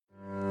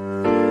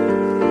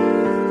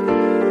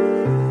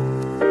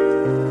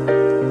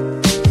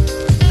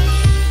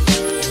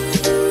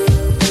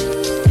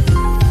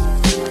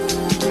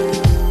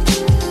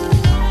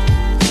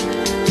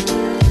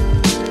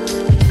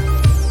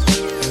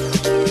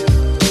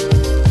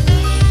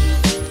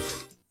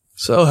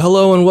So,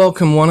 hello and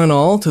welcome, one and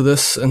all, to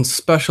this and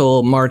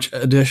special March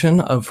edition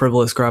of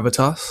Frivolous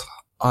Gravitas.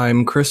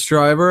 I'm Chris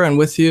Driver, and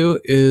with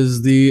you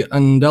is the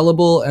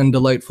indelible and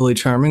delightfully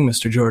charming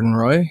Mr. Jordan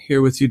Roy,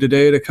 here with you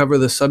today to cover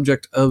the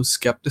subject of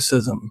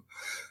skepticism.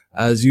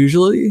 As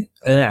usual,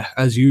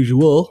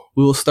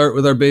 we will start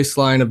with our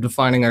baseline of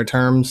defining our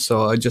terms,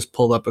 so I just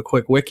pulled up a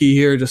quick wiki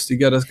here just to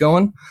get us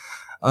going.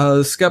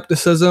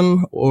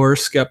 Skepticism, or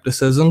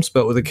skepticism,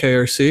 spelled with a K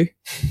or C,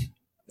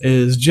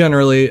 is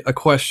generally a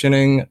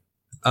questioning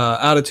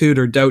attitude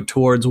or doubt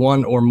towards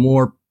one or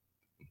more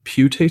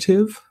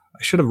putative.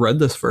 I should have read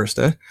this first,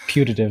 eh?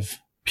 Putative.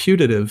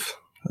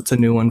 That's a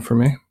new one for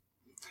me.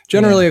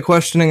 Generally, a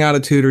questioning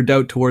attitude or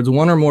doubt towards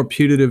one or more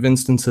putative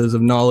instances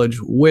of knowledge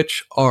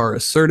which are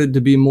asserted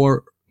to be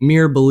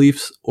mere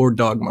beliefs or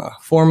dogma.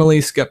 Formally,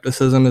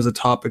 skepticism is a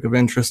topic of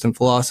interest in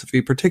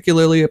philosophy,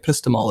 particularly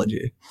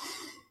epistemology.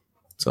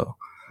 So,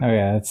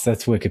 that's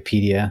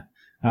Wikipedia.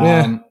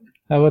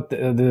 What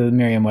the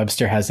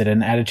Merriam-Webster has it: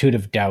 an attitude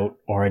of doubt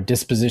or a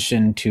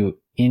disposition to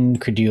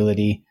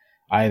incredulity,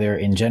 either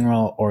in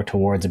general or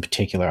towards a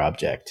particular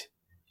object,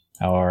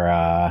 or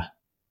a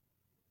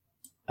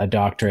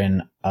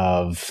doctrine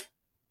of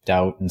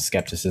doubt and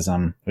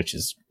skepticism, which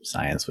is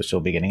science, which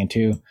we'll be getting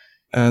into.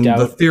 And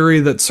the theory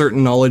that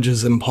certain knowledge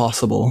is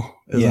impossible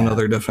is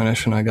another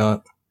definition I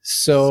got.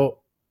 So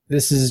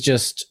this is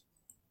just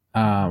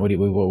what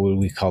would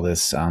we call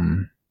this?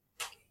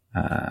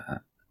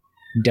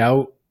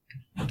 Doubt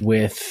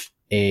with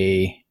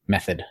a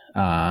method.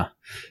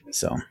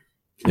 So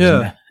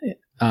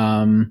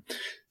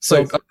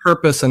like a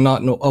purpose and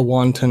not a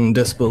wanton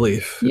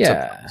disbelief. It's a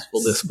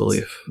purposeful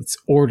disbelief. It's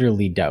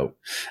orderly doubt.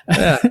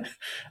 Yeah.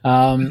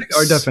 I think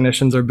our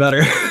definitions are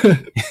better.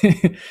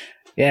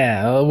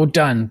 We're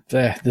done.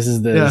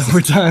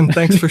 We're done.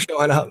 Thanks for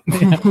showing up.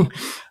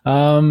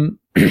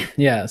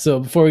 So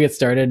before we get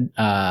started,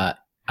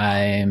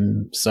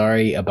 I'm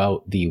sorry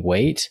about the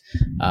wait.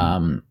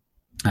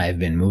 I've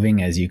been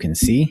moving, as you can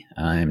see.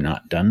 I'm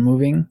not done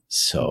moving,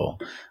 so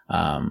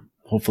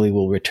hopefully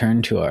we'll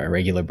return to our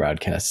regular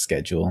broadcast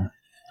schedule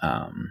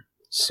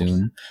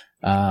soon.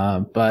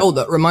 But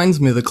that reminds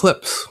me of the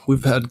clips.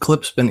 We've had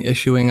clips been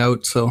issuing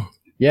out, so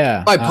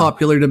by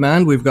popular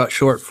demand, we've got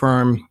short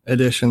form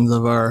editions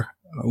of our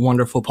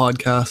wonderful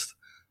podcast.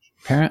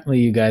 Apparently,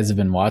 you guys have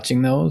been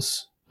watching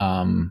those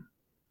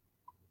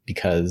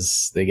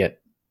because they get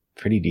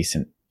pretty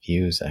decent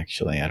views.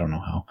 Actually, I don't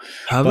know how.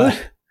 Have they?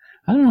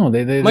 I don't know.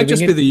 They might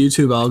just be the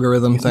YouTube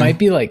algorithm thing. It might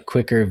be like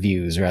quicker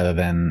views rather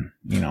than,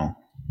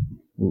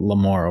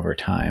 more over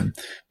time.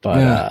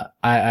 But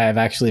I've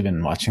actually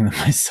been watching them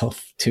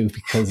myself too,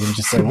 because I'm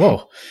just like,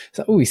 whoa, is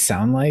that what we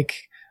sound like?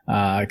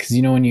 Because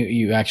when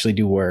you actually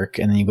do work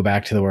and then you go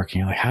back to the work and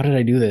you're like, how did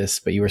I do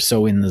this? But you were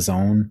so in the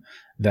zone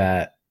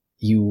that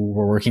you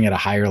were working at a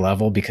higher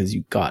level because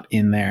you got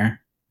in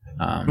there.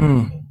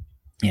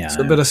 Yeah,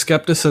 so a bit of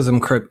skepticism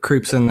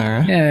creeps in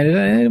there.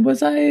 Yeah,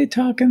 was I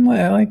talking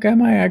like?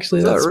 Am I actually?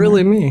 Is that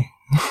really me?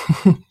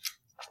 All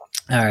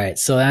right,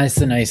 so that's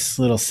a nice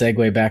little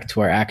segue back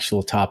to our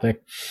actual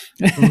topic.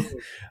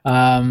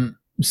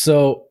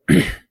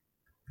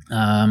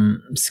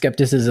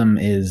 Skepticism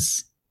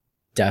is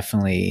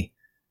definitely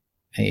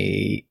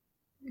a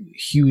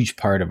huge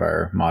part of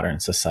our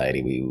modern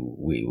society.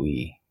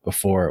 We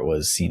before it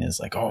was seen as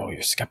like, oh,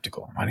 you're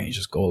skeptical, why don't you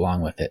just go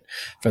along with it?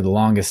 For the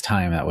longest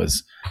time, that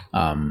was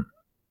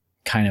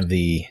kind of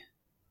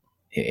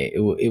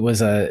it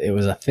was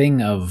a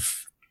thing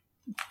of,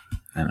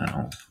 I don't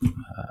know,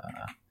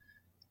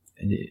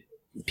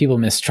 people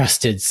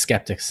mistrusted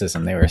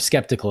skepticism. They were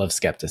skeptical of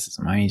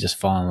skepticism. Why don't you just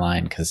fall in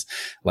line, because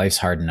life's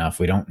hard enough.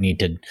 We don't need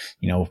to,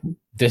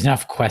 there's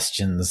enough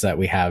questions that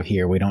we have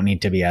here. We don't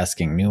need to be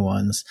asking new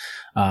ones.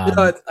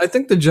 I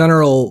think the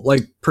general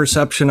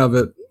perception of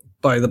it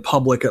by the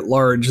public at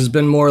large has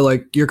been more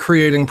like, you're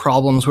creating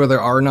problems where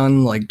there are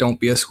none. Like, don't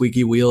be a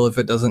squeaky wheel. If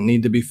it doesn't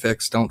need to be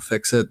fixed, don't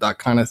fix it. That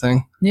kind of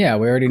thing. Yeah,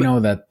 we already know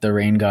that the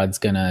rain god's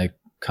gonna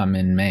come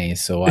in May,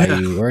 so why are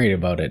you worried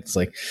about it? It's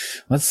like,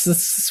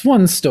 that's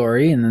one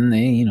story, and then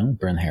they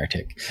burn the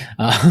heretic.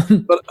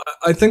 But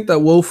I think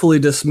that woefully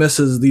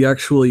dismisses the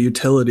actual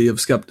utility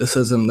of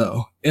skepticism,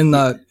 though, in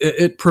that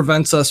it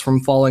prevents us from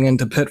falling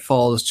into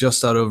pitfalls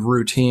just out of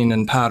routine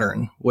and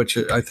pattern, which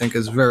I think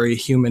is very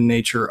human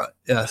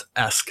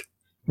nature-esque.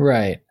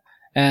 Right.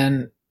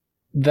 And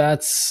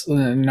that's,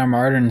 in our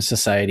modern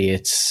society,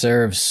 it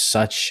serves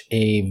such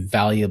a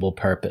valuable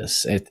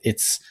purpose.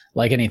 It's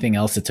like anything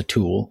else, it's a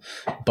tool,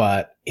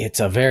 but it's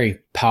a very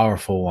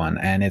powerful one.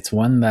 And it's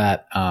one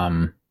that,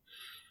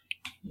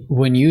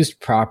 when used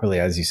properly,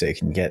 as you say,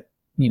 can get,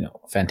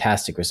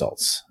 fantastic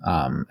results.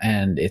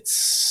 And it's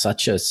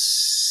such a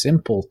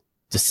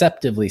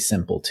deceptively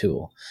simple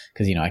tool.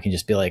 Because, I can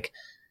just be like,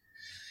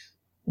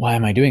 why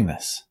am I doing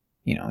this?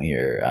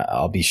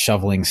 I'll be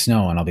shoveling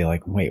snow and I'll be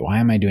like, wait, why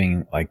am I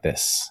doing like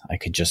this? I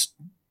could just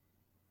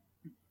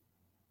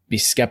be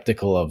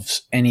skeptical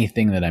of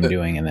anything that I'm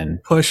doing and then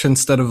push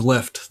instead of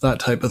lift, that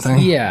type of thing.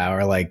 Yeah.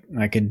 Or like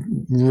I could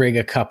rig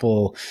a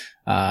couple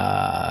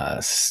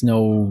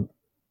snow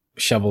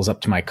shovels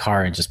up to my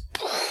car and just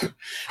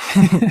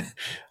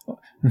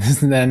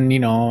then,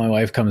 my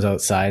wife comes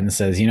outside and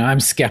says, I'm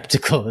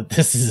skeptical that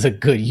this is a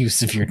good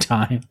use of your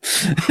time.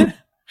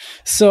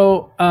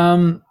 So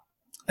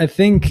I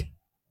think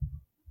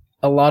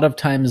a lot of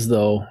times,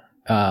 though,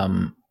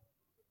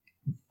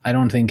 I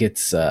don't think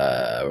it's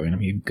we're going to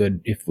be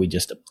good if we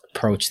just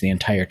approach the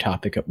entire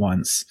topic at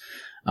once.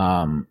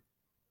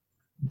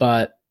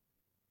 But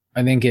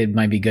I think it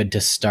might be good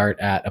to start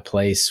at a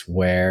place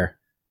where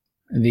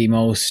the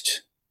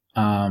most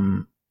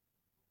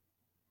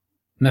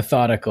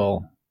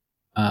methodical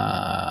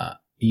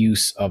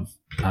use of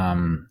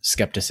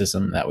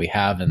skepticism that we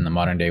have in the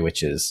modern day,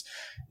 which is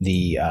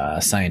the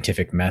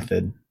scientific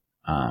method,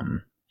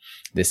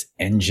 this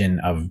engine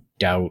of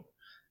doubt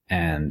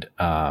and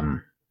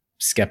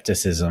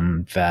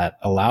skepticism that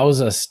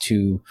allows us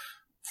to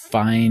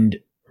find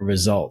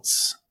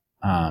results.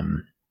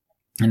 I'm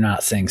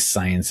not saying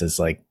science is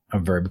like a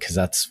verb, because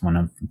that's one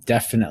of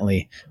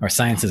or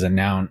science is a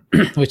noun,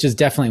 which is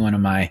definitely one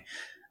of my,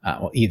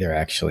 either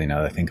actually,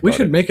 now that I think about it. We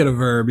should make it a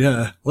verb,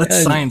 yeah.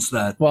 Let's science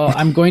that. Well,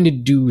 I'm going to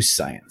do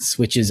science,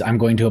 which is I'm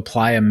going to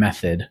apply a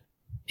method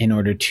in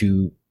order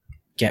to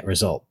get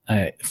result,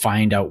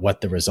 find out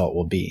what the result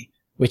will be,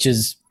 which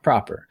is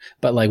proper.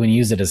 But like when you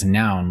use it as a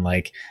noun,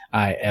 like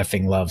I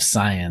effing love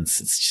science,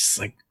 it's just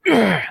like,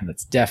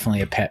 that's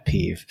definitely a pet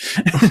peeve.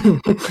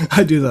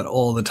 I do that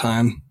all the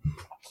time.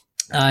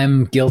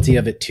 I'm guilty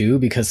of it too,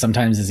 because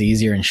sometimes it's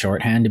easier in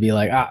shorthand to be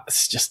like,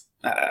 it's just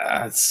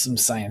some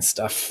science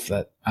stuff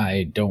that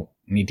I don't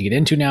need to get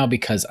into now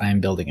because I'm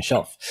building a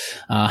shelf.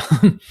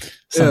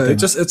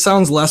 It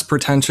sounds less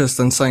pretentious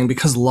than saying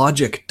because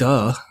logic,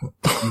 duh.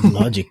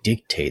 Logic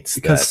dictates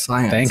because that.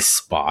 Science.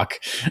 Thanks, Spock.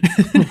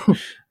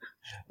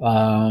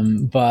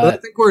 But I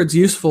think where it's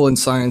useful in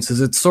science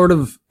is it's sort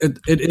of it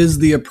is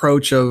the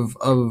approach of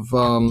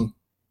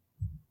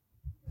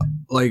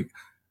like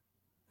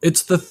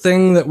it's the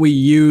thing that we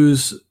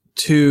use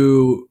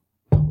to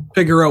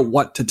figure out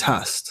what to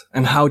test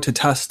and how to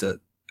test it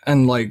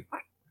and like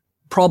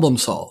problem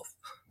solve.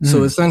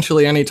 So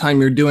essentially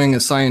anytime you're doing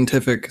a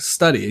scientific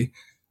study,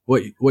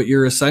 what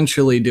you're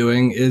essentially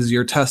doing is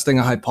you're testing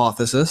a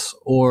hypothesis,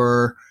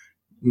 or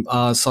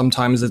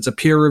sometimes it's a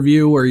peer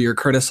review where you're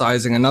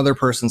criticizing another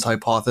person's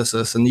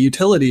hypothesis. And the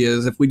utility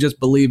is if we just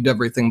believed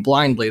everything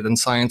blindly, then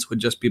science would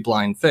just be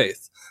blind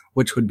faith,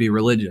 which would be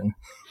religion.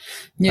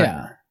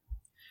 Yeah.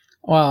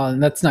 Well,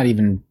 and that's not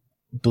even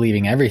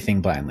believing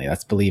everything blindly.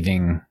 That's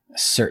believing a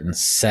certain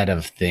set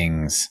of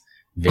things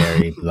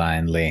very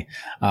blindly.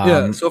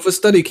 So if a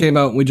study came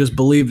out and we just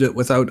believed it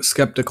without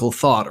skeptical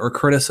thought or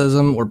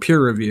criticism or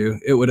peer review,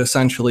 it would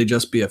essentially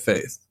just be a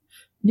faith.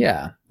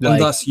 Yeah.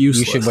 And thus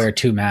useless. You should wear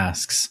 2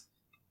 masks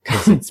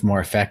because it's more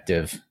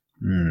effective.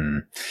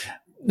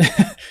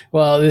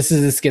 Well,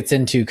 this gets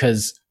into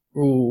because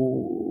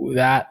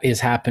that is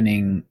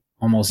happening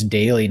almost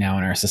daily now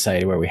in our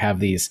society, where we have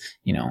these,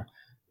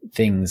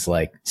 things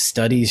like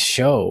studies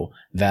show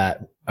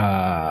that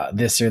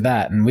this or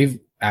that. And we've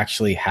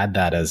actually had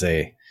that as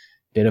a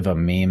bit of a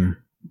meme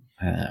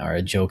or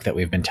a joke that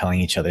we've been telling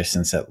each other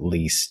since at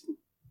least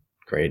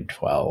grade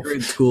 12.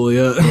 Grade school,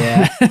 yeah.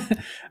 Yeah.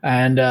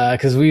 And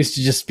because we used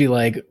to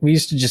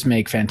just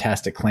make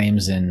fantastic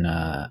claims in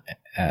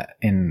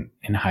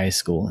high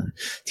school, and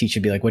teacher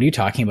would be like, what are you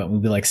talking about?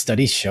 We'd be like,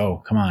 studies show,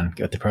 come on,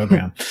 get with the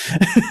program.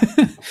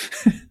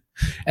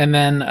 And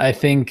then I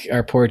think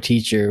our poor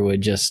teacher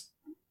would just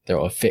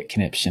throw a fit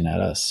conniption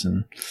at us.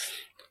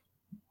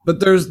 But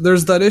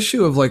there's that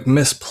issue of like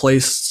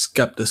misplaced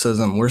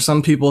skepticism where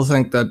some people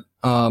think that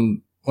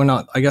we're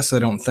not, I guess they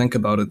don't think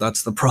about it.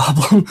 That's the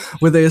problem,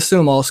 where they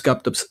assume all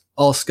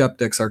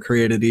skeptics are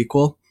created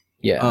equal.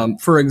 Yeah.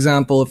 For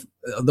example, if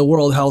the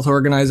World Health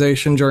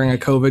Organization during a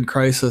COVID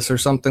crisis or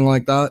something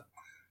like that,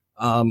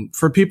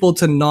 for people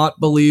to not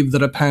believe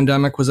that a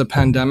pandemic was a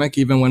pandemic,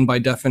 even when by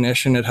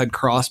definition it had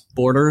crossed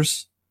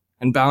borders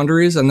and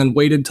boundaries, and then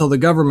waited till the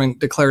government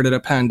declared it a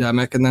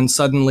pandemic, and then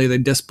suddenly they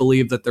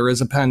disbelieve that there is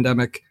a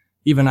pandemic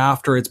even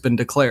after it's been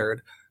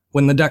declared,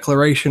 when the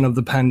declaration of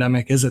the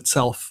pandemic is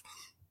itself,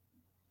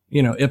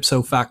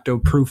 ipso facto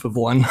proof of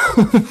one.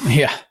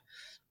 Yeah.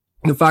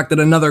 The fact that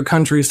another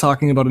country is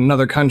talking about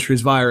another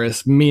country's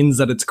virus means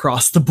that it's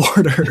crossed the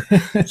border.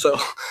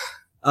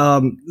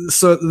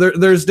 So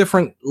there's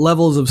different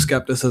levels of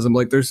skepticism.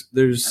 Like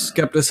there's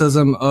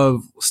skepticism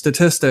of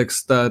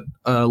statistics that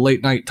a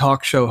late night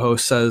talk show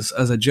host says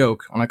as a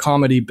joke on a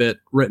comedy bit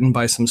written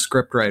by some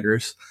script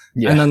writers.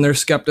 Yeah. And then there's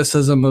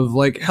skepticism of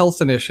like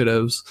health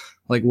initiatives,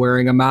 like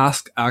wearing a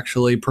mask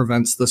actually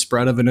prevents the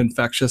spread of an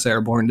infectious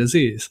airborne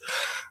disease.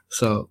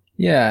 So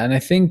yeah, and I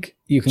think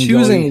you can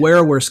choosing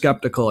where we're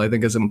skeptical, I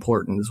think, is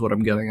important, is what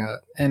I'm getting at.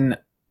 And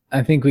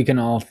I think we can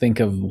all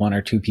think of one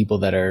or two people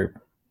that are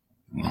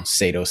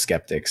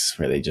pseudo-skeptics,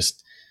 where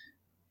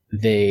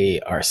they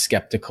are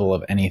skeptical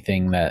of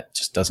anything that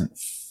just doesn't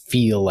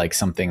feel like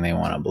something they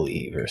want to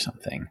believe or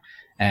something.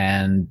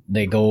 And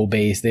they don't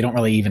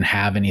really even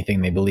have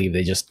anything they believe.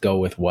 They just go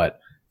with what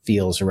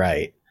feels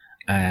right.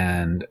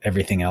 And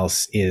everything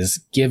else is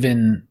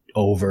given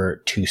over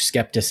to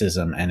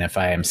skepticism. And if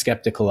I am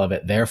skeptical of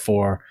it,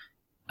 therefore,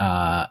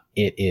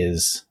 it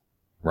is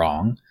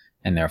wrong.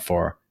 And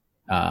therefore,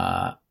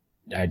 I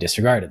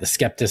disregard it. The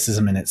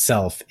skepticism in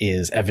itself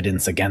is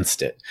evidence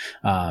against it.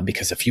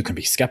 Because if you can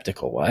be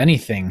skeptical, well,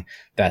 anything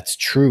that's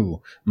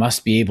true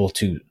must be able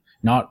to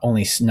not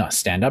only not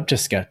stand up to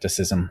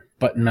skepticism,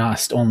 but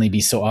must only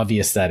be so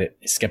obvious that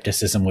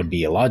skepticism would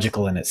be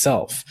illogical in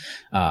itself.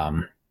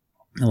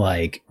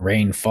 Like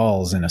rain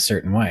falls in a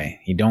certain way.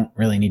 You don't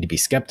really need to be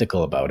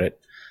skeptical about it,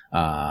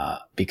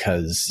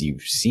 because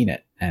you've seen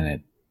it,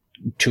 and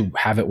to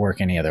have it work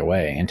any other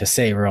way. And to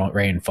say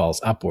rain falls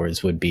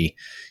upwards would be,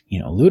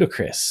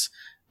 ludicrous.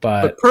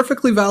 But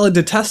perfectly valid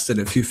to test it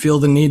if you feel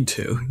the need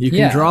to. You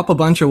can drop a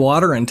bunch of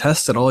water and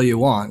test it all you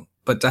want,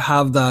 but to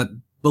have that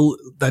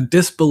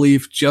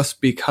disbelief just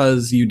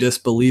because you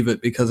disbelieve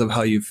it because of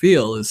how you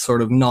feel is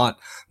sort of not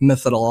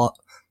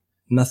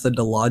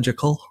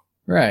methodological.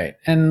 Right.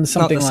 And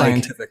something not the like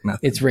scientific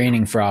method. It's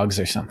raining frogs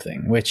or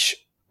something, which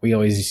we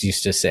always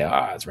used to say,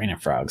 it's raining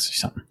frogs or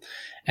something.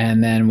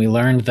 And then we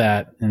learned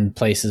that in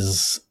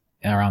places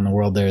around the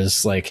world,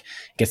 there's like,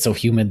 it gets so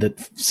humid that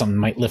some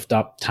might lift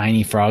up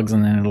tiny frogs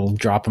and then it'll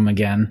drop them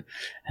again.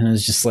 And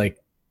it's just like,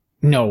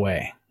 no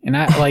way. And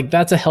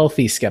that's a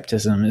healthy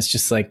skepticism. It's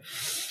just like,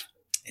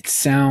 it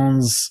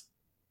sounds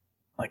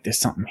like there's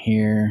something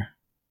here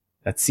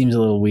that seems a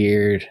little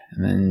weird.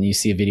 And then you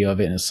see a video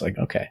of it and it's like,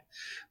 okay.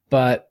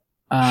 But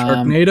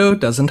Sharknado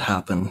doesn't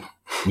happen.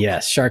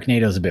 Yes,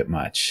 Sharknado's a bit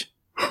much.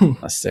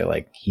 Unless they're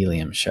like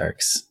helium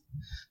sharks.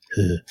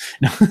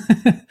 No.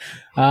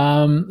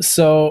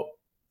 So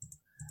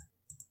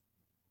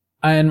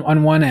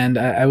on one end,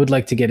 I would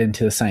like to get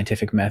into the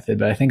scientific method,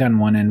 but I think on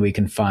one end we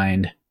can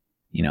find,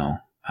 you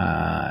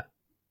have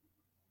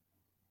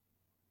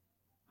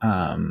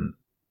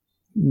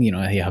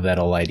that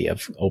whole idea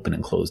of open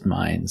and closed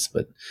minds,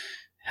 but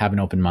have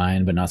an open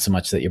mind, but not so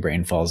much that your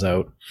brain falls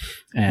out,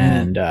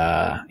 and,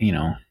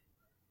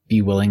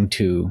 be willing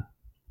to,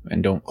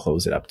 and don't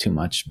close it up too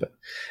much. But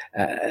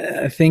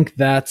I think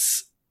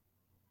that's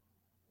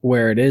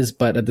where it is.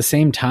 But at the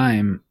same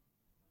time,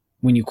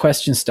 when you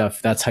question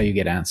stuff, that's how you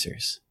get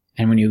answers.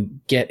 And when you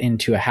get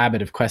into a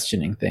habit of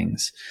questioning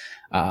things,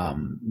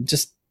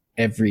 just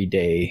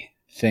everyday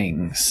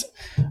things,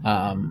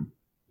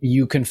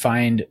 you can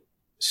find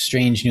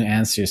strange new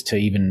answers to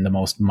even the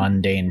most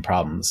mundane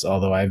problems.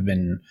 Although I've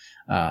been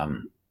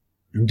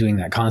doing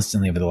that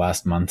constantly over the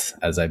last month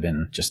as I've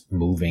been just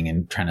moving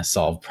and trying to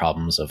solve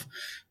problems of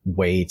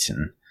weight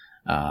and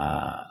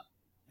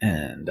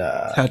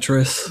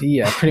Tetris.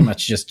 Yeah, pretty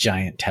much just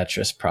giant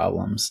Tetris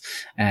problems.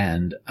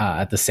 And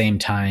at the same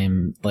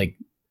time, like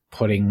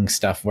putting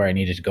stuff where I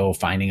needed to go,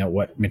 finding out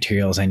what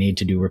materials I need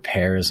to do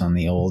repairs on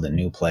the old and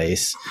new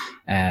place.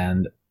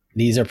 And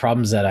these are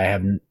problems that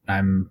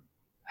I'm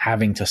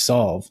having to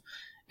solve.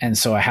 And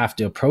so I have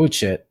to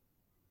approach it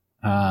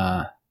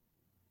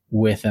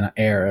with an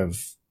air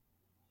of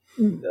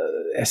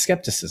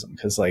skepticism,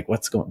 because like,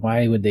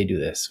 why would they do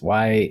this?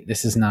 Why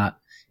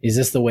is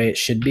this the way it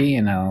should be?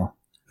 And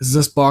is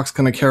this box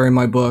going to carry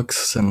my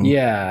books? And do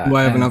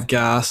I have enough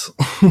gas?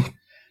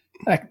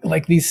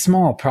 like these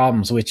small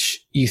problems,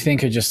 which you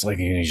think are just like,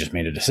 you just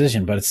made a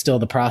decision, but it's still,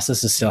 the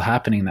process is still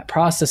happening. That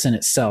process in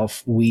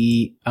itself,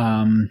 we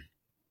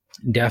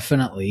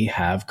definitely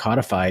have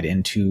codified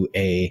into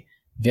a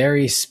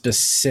very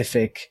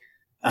specific,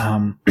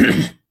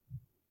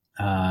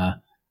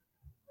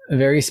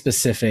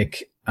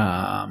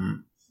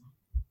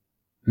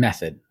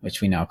 method,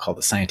 which we now call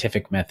the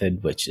scientific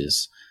method, which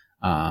is,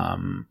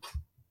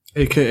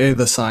 AKA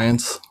the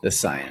science. The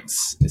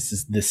science. This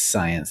is this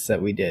science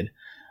that we did.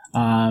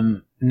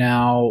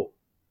 Now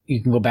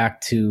you can go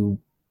back to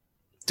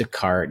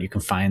Descartes. You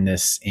can find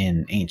this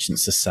in ancient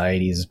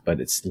societies,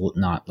 but it's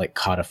not like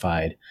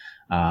codified.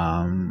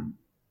 I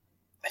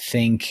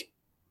think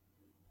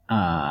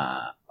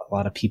a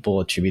lot of people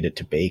attribute it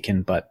to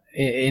Bacon, but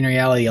in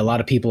reality, a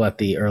lot of people at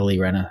the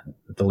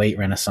late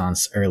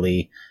Renaissance,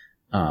 early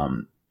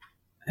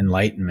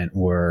Enlightenment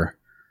were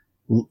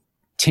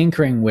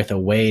tinkering with a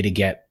way to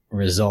get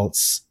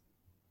results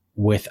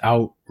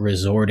without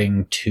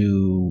resorting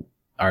to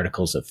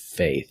articles of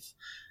faith.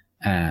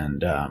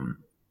 And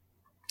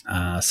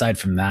aside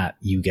from that,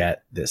 you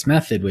get this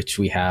method, which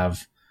we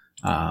have.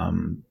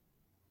 Let's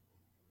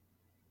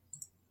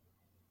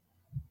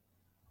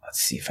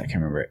see if I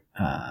can remember it.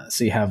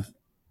 So you have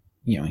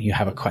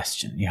a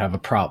question, you have a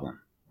problem,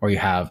 or you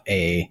have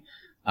a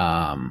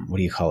what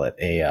do you call it?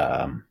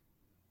 An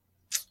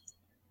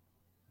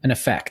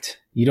effect.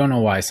 You don't know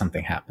why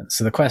something happens.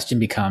 So the question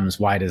becomes,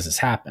 why does this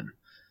happen?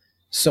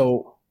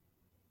 So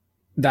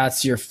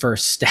that's your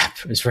first step,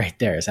 is right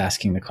there, is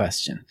asking the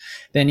question.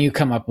 Then you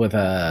come up with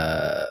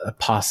a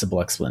possible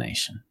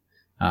explanation.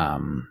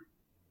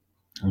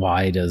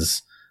 Why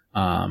does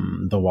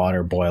the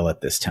water boil at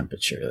this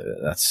temperature?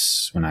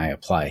 That's when I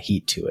apply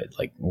heat to it.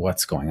 Like,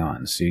 what's going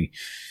on? So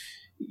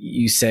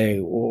you say,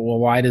 well,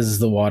 why does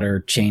the water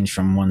change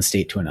from one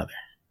state to another?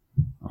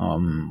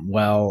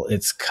 Well,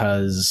 it's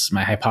because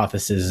my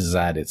hypothesis is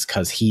that it's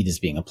because heat is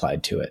being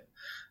applied to it.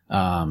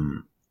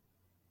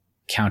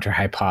 counter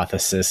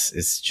hypothesis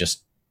is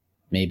just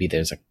maybe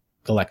there's a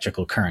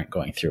electrical current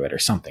going through it or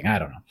something. I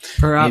don't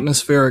know. Or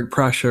atmospheric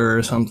pressure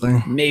or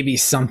something. Maybe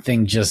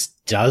something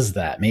just does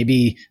that.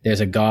 Maybe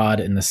there's a god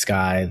in the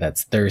sky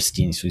that's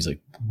thirsty and so he's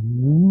like,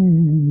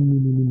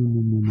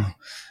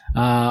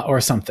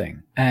 or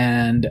something.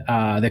 And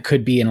there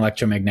could be an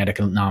electromagnetic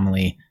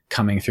anomaly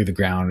coming through the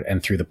ground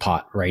and through the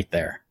pot right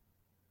there.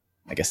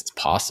 I guess it's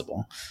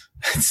possible.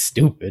 It's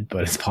stupid,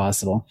 but it's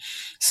possible.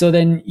 So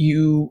then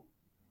you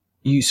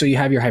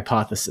have your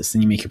hypothesis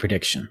and you make your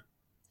prediction.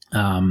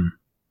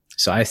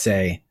 So I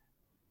say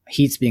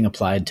heat's being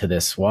applied to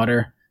this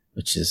water,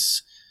 which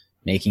is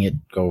making it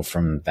go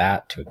from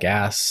that to a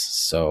gas.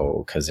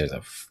 So, cause I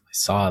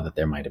saw that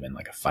there might've been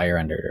like a fire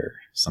under it or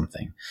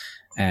something.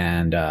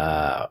 And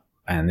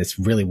it's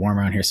really warm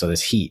around here. So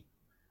there's heat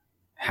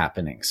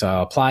happening. So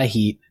I'll apply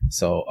heat.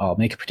 So I'll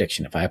make a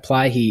prediction. If I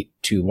apply heat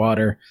to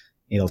water,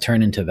 it'll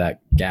turn into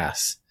that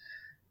gas.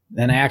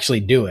 Then I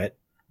actually do it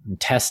and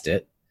test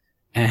it.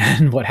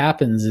 And what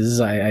happens is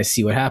I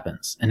see what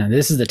happens. And then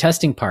this is the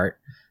testing part,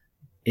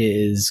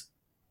 is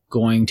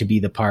going to be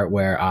the part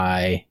where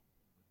I,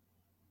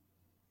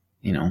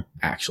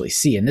 actually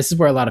see. And this is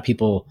where a lot of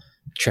people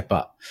trip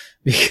up,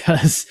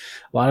 because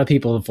a lot of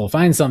people will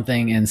find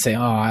something and say,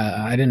 oh,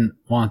 I didn't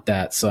want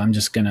that. So I'm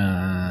just going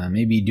to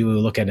maybe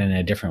look at it in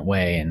a different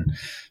way and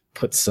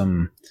put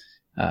some,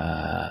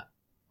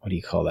 what do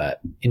you call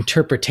that?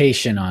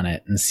 Interpretation on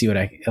it and see what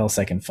else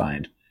I can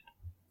find.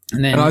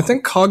 And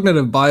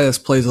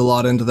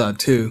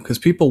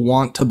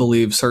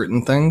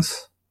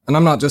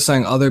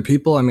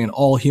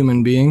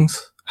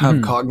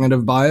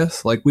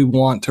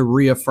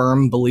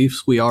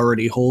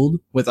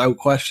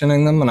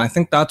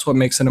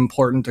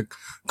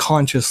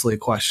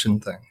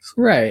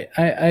Right.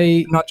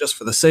 I not just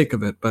for the sake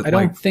of it, but I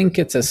don't think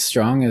it's as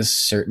strong as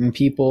certain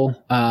people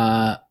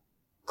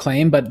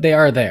claim, but they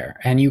are there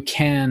and you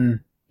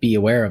can be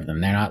aware of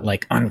them. They're not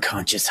like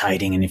unconscious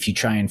hiding. And if you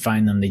try and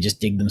find them, they just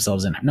dig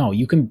themselves in. No,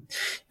 you can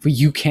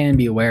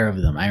be aware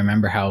of them. I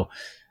remember how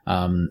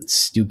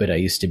stupid I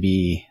used to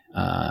be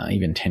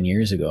even 10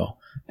 years ago.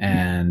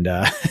 And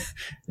a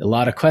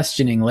lot of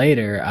questioning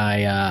later,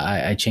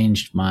 I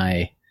changed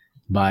my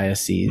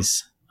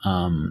biases.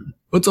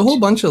 It's a whole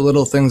bunch of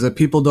little things that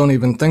people don't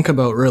even think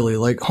about, really.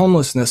 Like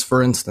homelessness,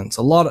 for instance.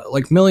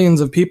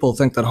 Millions of people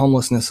think that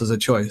homelessness is a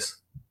choice.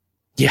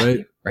 Yeah.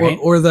 Right?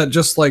 Or that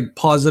just like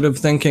positive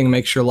thinking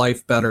makes your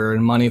life better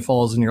and money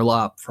falls in your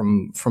lap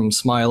from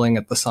smiling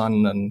at the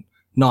sun and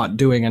not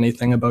doing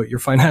anything about your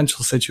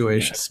financial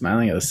situation. Yeah,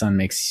 smiling at the sun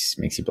makes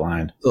you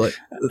blind. So like,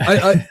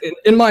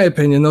 in my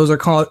opinion, those are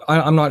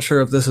I'm not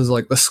sure if this is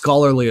like the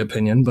scholarly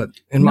opinion, but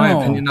in my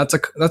opinion,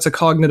 that's a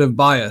cognitive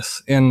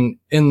bias in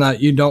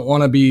that you don't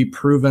want to be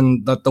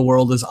proven that the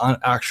world is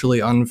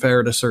actually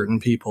unfair to certain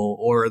people,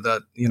 or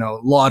that,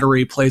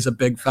 lottery plays a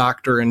big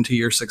factor into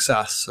your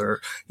success,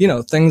 or,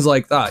 things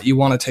like that. You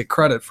want to take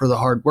credit for the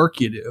hard work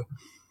you do.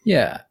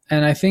 Yeah.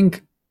 And I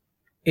think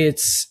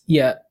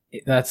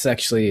that's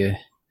actually a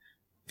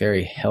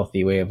very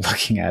healthy way of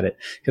looking at it,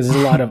 because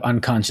there's a lot of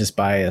unconscious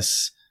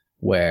bias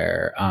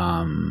where,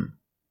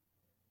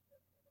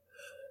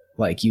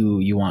 like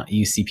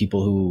you see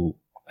people who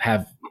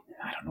have,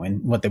 I don't know,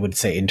 what they would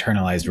say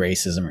internalized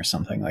racism or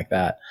something like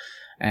that.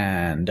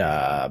 And,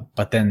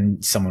 but then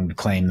someone would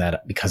claim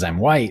that because I'm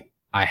white,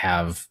 I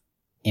have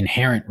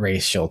inherent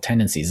racial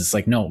tendencies. It's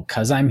like, no,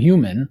 because I'm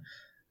human,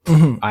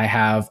 I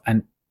have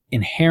an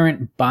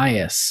inherent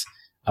bias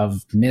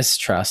of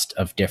mistrust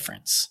of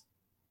difference.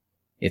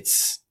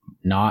 It's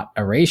not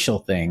a racial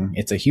thing.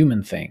 It's a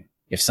human thing.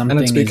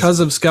 And it's because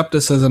of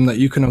skepticism that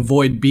you can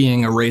avoid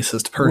being a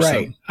racist person.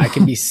 Right. I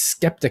can be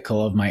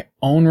skeptical of my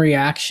own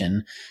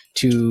reaction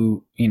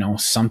to,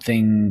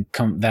 something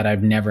that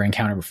I've never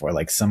encountered before.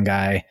 Like some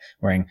guy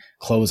wearing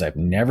clothes I've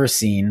never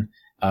seen,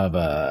 of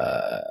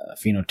a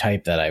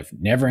phenotype that I've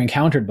never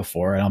encountered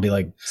before. And I'll be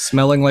like,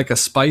 smelling like a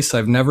spice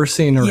I've never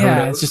seen or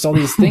heard of. It's just all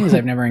these things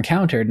I've never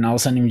encountered. And all of a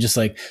sudden I'm just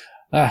like,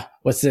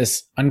 what's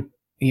this?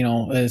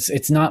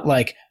 It's not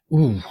like,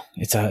 ooh,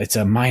 it's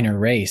a minor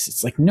race.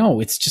 It's like, no,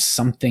 it's just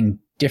something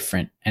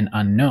different and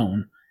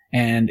unknown.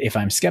 And if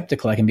I'm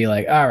skeptical, I can be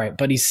like, all right,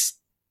 but he's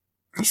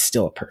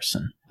still a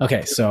person.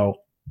 Okay. So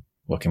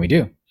what can we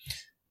do?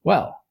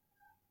 Well,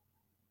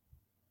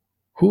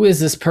 who is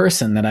this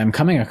person that I'm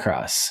coming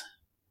across?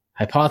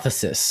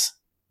 Hypothesis.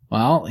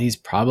 Well, he's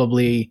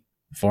probably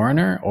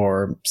foreigner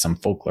or some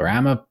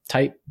folklorama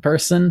type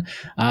person.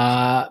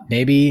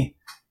 Maybe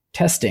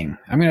testing.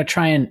 I'm going to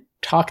try and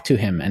talk to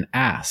him and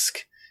ask.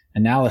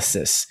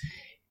 Analysis.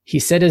 He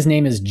said his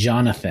name is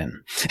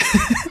Jonathan.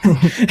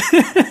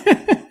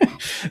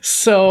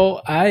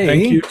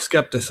 Thank you,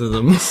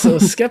 skepticism. So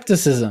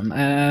skepticism.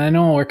 And I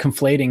know we're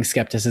conflating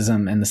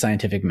skepticism and the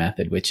scientific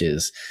method, which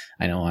is,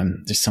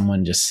 there's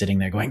someone just sitting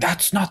there going,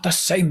 that's not the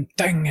same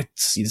thing.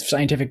 It's the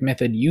scientific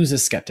method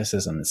uses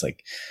skepticism. It's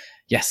like,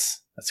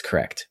 yes, that's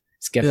correct.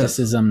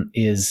 Skepticism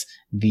is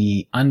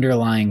the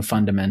underlying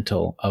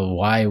fundamental of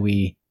why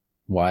we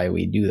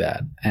do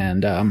that.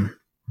 And,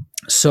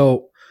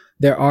 so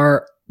there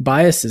are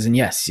biases, and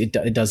yes, it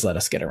does let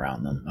us get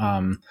around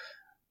them.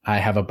 I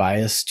have a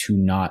bias to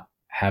not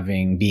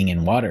being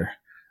in water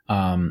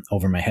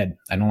over my head.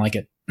 I don't like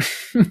it.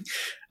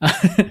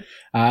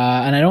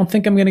 And I don't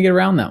think I'm going to get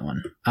around that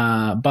one.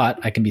 But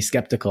I can be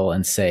skeptical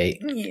and say,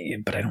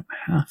 but I don't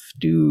have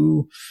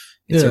to.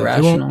 It's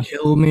irrational. It won't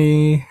kill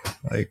me.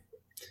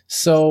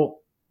 So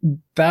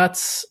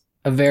that's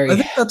I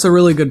think that's a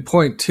really good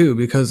point too,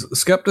 because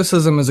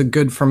skepticism is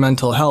good for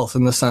mental health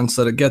in the sense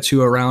that it gets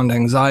you around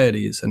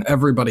anxieties, and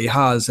everybody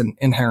has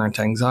inherent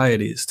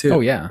anxieties too.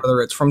 Oh yeah.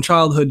 Whether it's from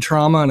childhood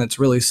trauma and it's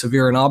really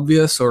severe and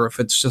obvious, or if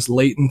it's just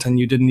latent and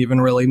you didn't even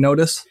really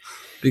notice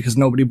because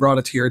nobody brought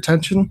it to your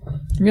attention.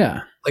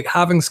 Yeah. Like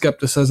having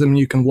skepticism,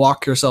 you can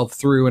walk yourself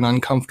through an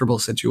uncomfortable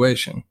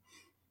situation.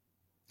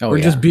 Or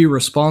just be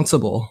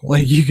responsible.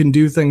 Like you can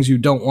do things you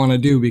don't want to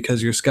do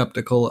because you're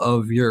skeptical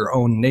of your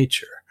own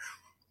nature.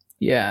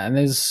 Yeah, and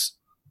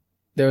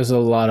there's a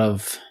lot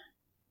of,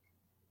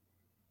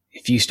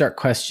 if you start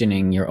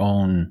questioning your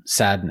own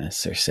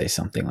sadness or say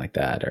something like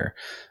that, or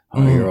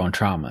your own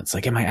trauma, it's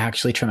like, am I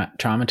actually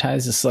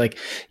traumatized? It's like,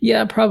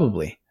 yeah,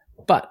 probably.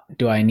 But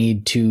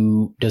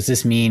does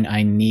this mean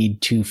I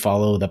need to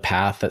follow the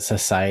path that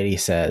society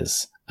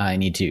says I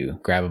need to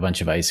grab a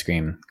bunch of ice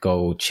cream,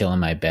 go chill in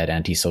my bed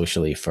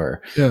antisocially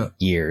for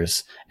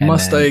years?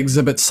 Must I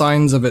exhibit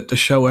signs of it to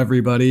show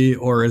everybody,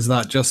 or is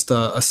that just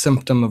a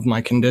symptom of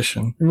my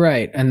condition?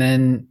 Right. And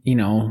then,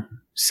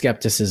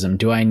 skepticism.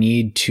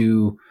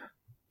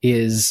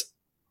 Is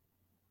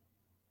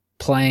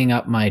playing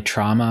up my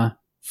trauma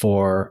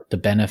for the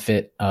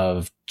benefit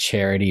of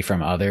charity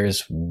from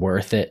others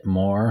worth it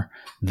more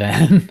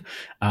than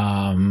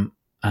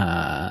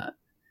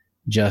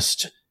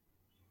just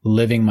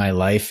living my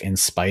life in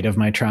spite of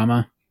my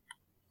trauma?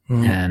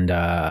 And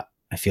I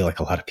feel like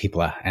a lot of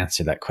people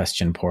answer that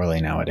question poorly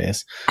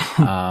nowadays.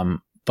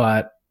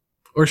 But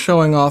or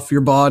showing off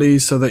your body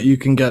so that you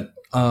can get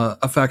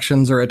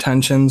affections or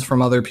attentions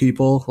from other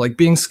people, like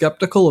being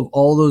skeptical of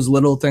all those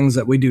little things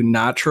that we do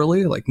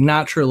naturally. Like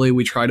naturally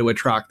we try to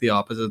attract the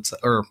opposites,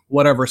 or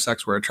whatever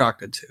sex we're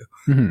attracted to.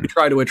 We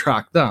try to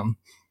attract them,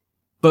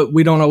 but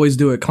we don't always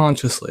do it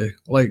consciously.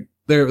 Like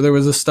there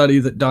was a study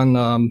that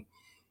done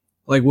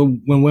like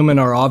when women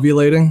are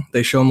ovulating,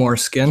 they show more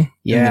skin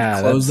in the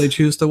clothes they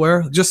choose to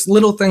wear. Just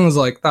little things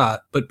like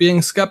that. But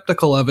being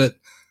skeptical of it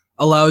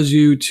allows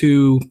you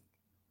to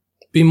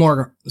be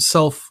more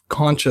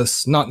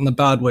self-conscious, not in the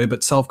bad way,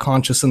 but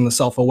self-conscious in the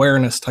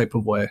self-awareness type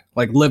of way,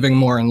 like living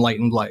more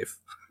enlightened life.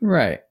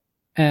 Right.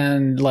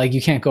 And like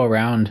you can't go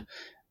around,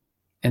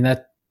 and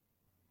that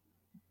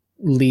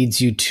leads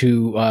you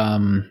to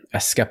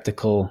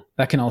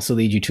that can also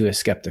lead you to a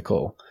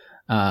skeptical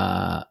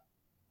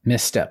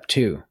misstep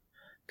too.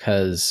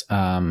 Because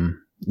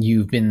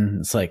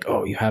it's like,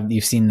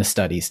 you've seen the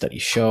studies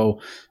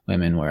show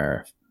women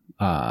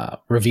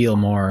reveal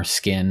more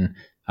skin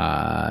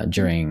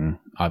during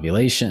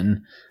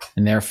ovulation,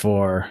 and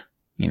therefore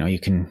you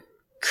can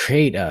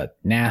create a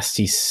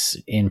nasty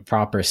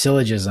improper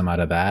syllogism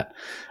out of that,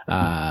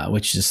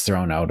 which is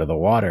thrown out of the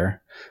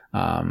water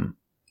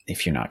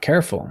if you're not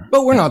careful.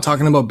 But we're not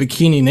talking about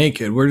bikini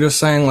naked. We're just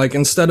saying, like,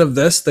 instead of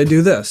this, they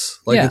do this.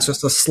 Like, it's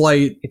just a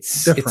slight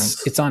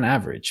difference. It's on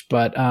average.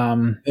 But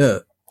I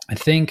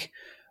think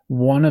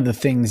one of the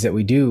things that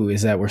we do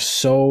is that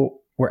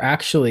we're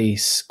actually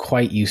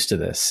quite used to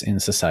this in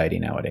society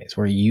nowadays.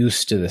 We're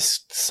used to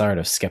this sort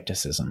of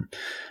skepticism,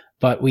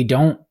 but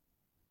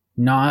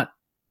not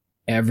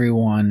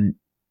everyone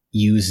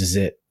uses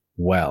it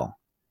well.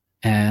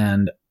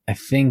 And I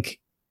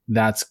think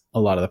that's a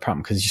lot of the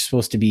problem, because you're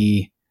supposed to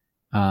be,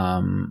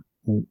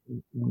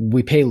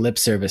 we pay lip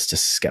service to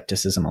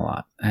skepticism a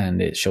lot,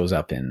 and it shows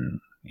up in,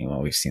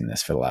 we've seen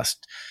this for the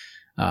last,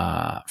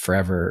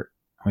 forever.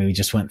 We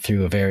just went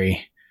through a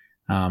very,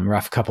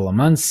 rough couple of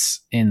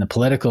months in the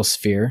political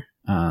sphere,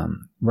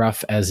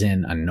 rough as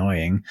in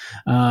annoying.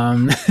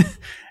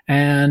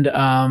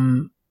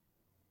 And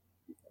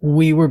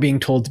we were being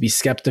told to be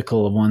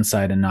skeptical of one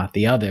side and not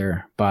the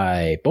other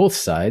by both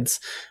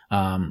sides,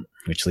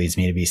 which leads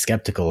me to be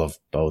skeptical of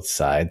both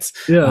sides.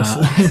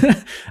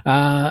 Yes.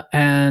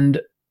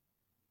 And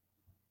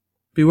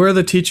beware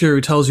the teacher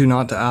who tells you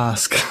not to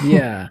ask.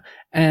 Yeah.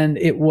 And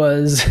it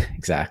was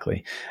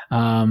exactly,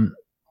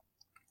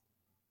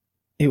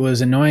 it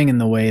was annoying in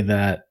the way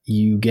that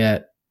you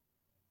get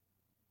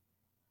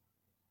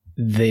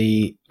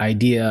the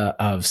idea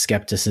of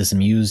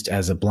skepticism used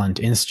as a blunt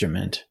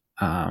instrument.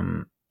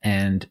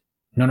 And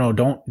no,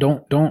 don't.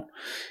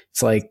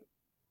 It's like,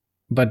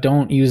 but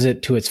don't use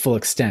it to its full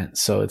extent.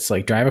 So it's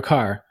like, drive a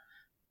car,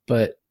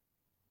 but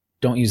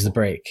don't use the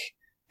brake.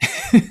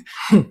 You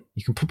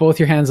can put both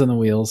your hands on the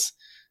wheels,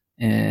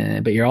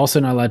 but you're also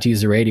not allowed to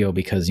use the radio,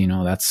 because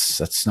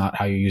that's not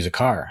how you use a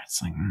car.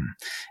 It's like,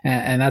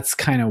 and that's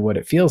kind of what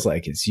it feels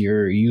like. Is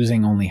you're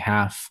using only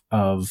half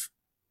of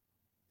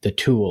the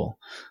tool,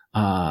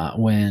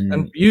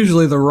 and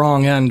usually the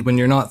wrong end when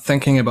you're not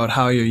thinking about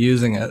how you're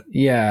using it.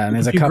 Yeah, and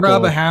if you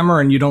grab a hammer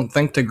and you don't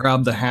think to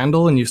grab the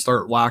handle and you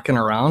start whacking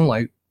around,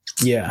 like,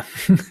 yeah.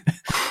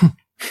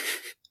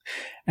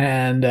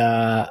 And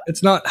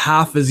it's not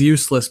half as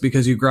useless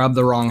because you grab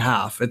the wrong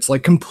half. It's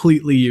like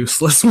completely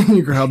useless when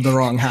you grab the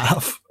wrong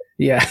half.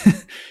 Yeah.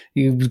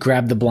 You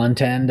grab the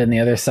blunt end and the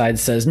other side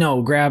says,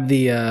 no, grab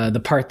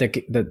the part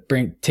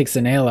that takes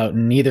the nail out,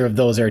 and neither of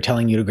those are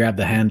telling you to grab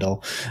the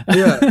handle.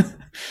 Yeah.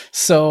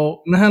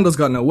 So and the handle's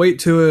got no weight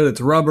to it.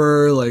 It's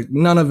rubber. Like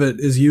none of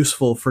it is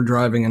useful for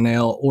driving a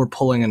nail or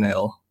pulling a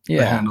nail. Yeah.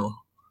 The handle.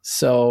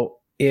 So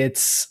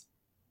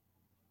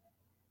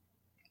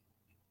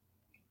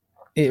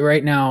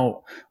right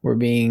now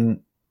I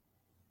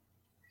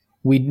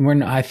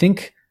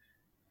think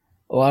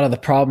a lot of the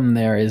problem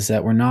there is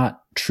that we're not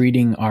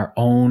treating our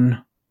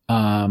own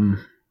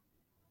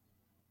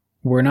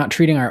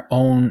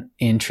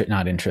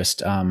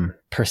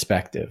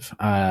perspective,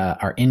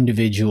 our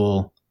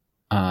individual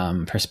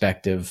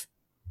perspective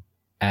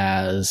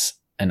as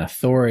an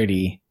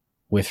authority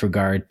with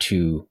regard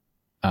to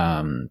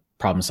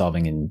problem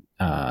solving and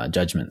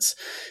judgments.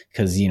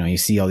 Because you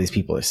see all these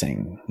people are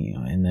saying,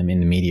 in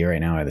the media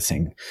right now, they're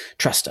saying,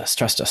 trust us,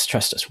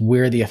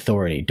 we're the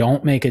authority,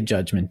 don't make a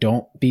judgment,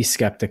 don't be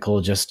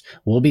skeptical,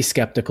 we'll be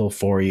skeptical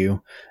for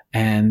you.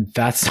 And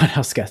that's not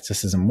how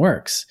skepticism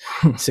works.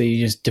 So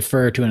you just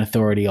defer to an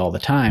authority all the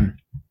time.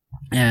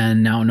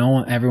 And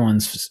now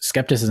everyone's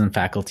skepticism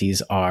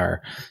faculties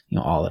are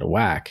all out of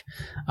whack.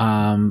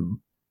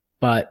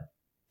 But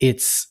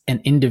it's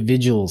an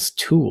individual's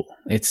tool.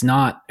 It's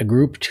not a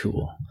group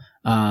tool.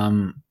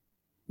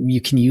 You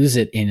can use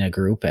it in a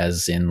group,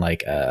 as in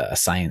like a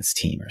science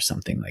team or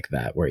something like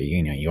that, where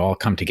you all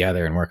come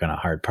together and work on a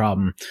hard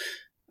problem.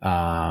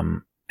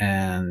 But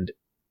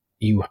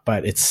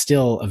it's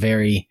still a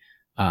very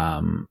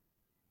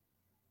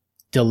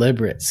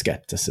deliberate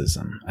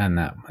skepticism and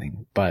that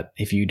thing. But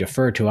if you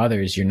defer to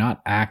others, you're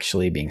not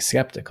actually being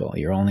skeptical.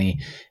 You're only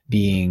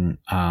being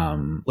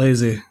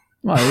lazy.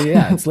 Well,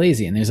 yeah, it's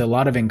lazy. And there's a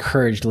lot of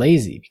encouraged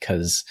lazy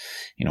because,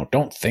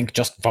 don't think,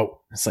 just vote.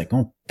 It's like,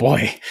 oh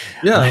boy.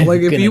 Yeah.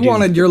 Like if you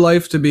wanted your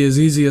life to be as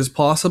easy as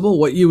possible,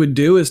 what you would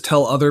do is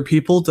tell other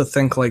people to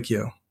think like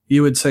you.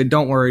 You would say,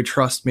 don't worry,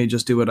 trust me,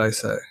 just do what I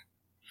say.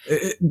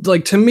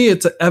 To me,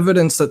 it's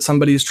evidence that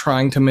somebody's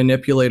trying to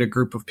manipulate a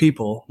group of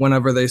people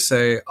whenever they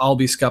say, I'll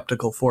be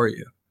skeptical for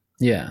you.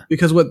 Yeah.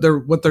 Because what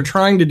they're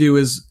trying to do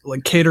is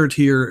like cater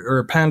to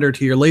or pander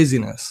to your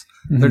laziness.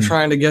 Mm-hmm. They're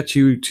trying to get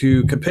you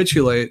to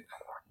capitulate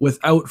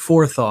without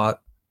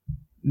forethought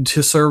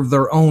to serve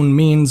their own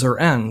means or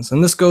ends.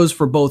 And this goes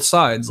for both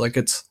sides. Like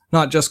it's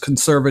not just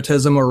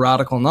conservatism or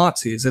radical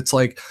Nazis. It's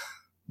like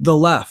the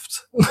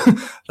left,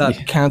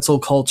 cancel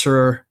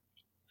culture,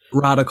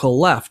 radical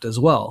left as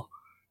well.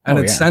 And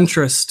it's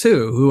centrists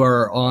too, who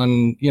are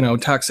on,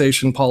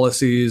 taxation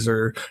policies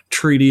or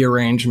treaty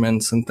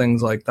arrangements and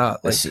things like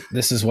that. Like,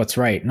 this is what's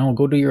right. No,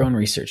 go do your own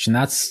research. And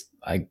that's,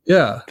 I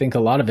think a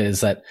lot of it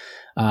is that,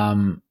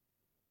 and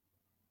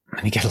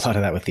you get a lot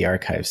of that with the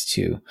archives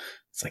too.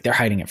 It's like they're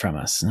hiding it from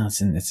us. No,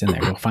 it's in there.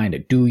 Go find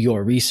it. Do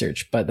your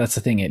research. But that's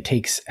the thing. It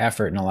takes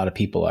effort, and a lot of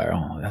people are,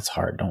 oh, that's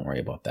hard. Don't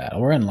worry about that.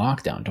 We're in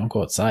lockdown. Don't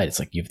go outside. It's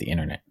like you have the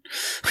internet.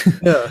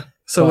 Yeah.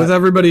 So with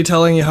everybody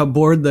telling you how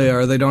bored they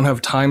are, they don't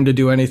have time to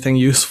do anything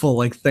useful,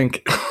 like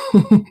think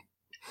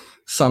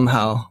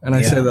somehow. And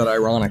I say that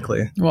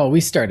ironically. Well,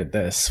 we started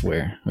this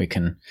where we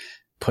can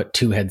put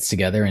two heads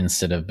together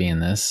instead of being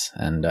this,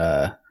 and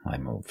I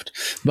moved.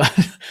 But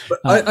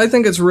I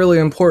think it's really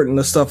important,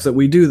 the stuff that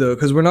we do, though,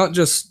 because we're not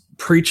just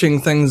preaching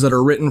things that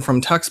are written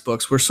from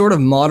textbooks. We're sort of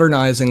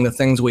modernizing the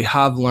things we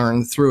have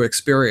learned through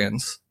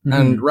experience.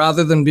 Mm-hmm. And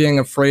rather than being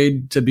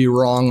afraid to be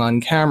wrong on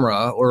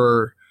camera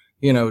or,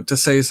 to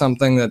say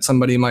something that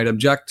somebody might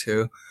object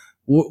to,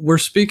 we're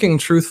speaking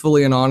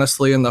truthfully and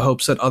honestly in the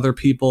hopes that other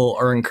people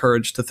are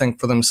encouraged to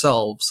think for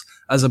themselves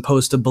as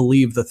opposed to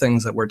believe the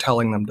things that we're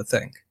telling them to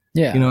think.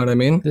 Yeah. You know what I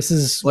mean? This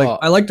is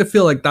I like to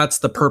feel like that's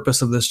the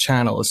purpose of this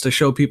channel, is to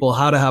show people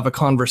how to have a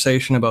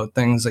conversation about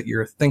things that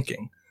you're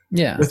thinking.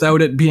 Yeah.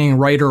 Without it being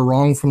right or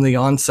wrong from the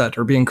onset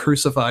or being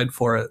crucified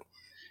for it.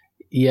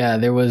 Yeah.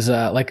 There was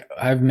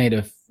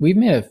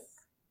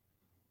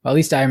at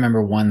least I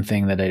remember one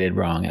thing that I did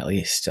wrong, at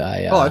least.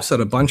 I've said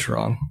a bunch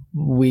wrong.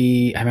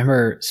 I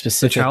remember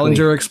specifically. The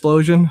Challenger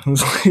explosion.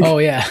 Oh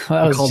yeah.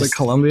 Well, I called it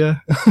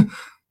Columbia.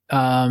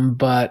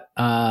 But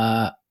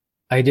I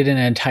did an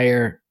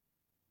entire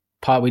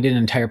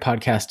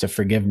podcast of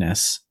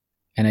forgiveness,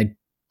 and I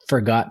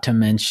forgot to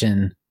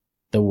mention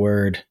the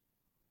word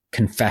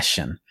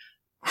confession.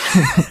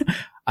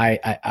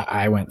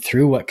 I went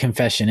through what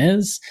confession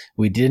is.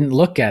 We didn't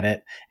look at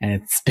it, and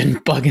it's been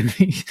bugging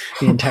me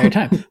the entire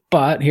time.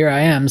 But here I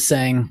am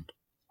saying,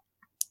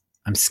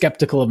 I'm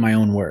skeptical of my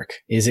own work.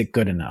 Is it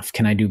good enough?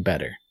 Can I do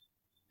better?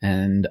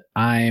 And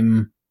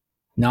I'm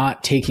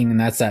not taking, and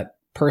that's that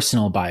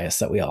personal bias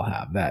that we all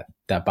have,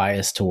 that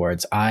bias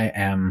towards I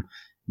am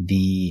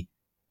the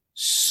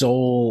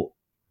sole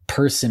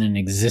person in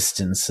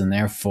existence, and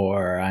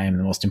therefore I am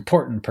the most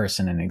important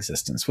person in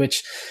existence,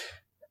 which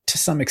to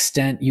some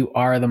extent you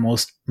are the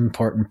most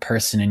important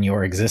person in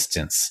your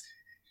existence.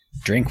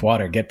 Drink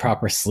water, get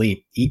proper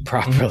sleep, eat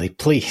properly,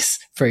 please,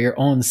 for your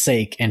own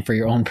sake and for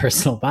your own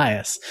personal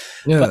bias.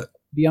 Yeah.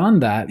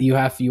 beyond that, you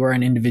are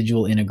an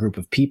individual in a group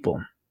of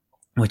people,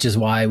 which is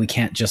why we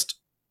can't just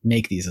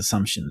make these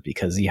assumptions,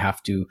 because you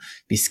have to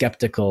be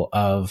skeptical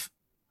of,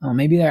 oh,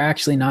 maybe they're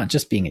actually not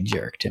just being a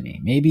jerk to me.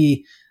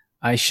 Maybe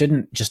I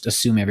shouldn't just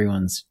assume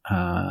everyone's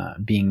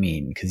being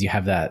mean, because you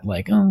have that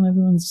like, oh,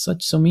 everyone's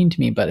so mean to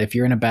me. But if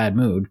you're in a bad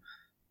mood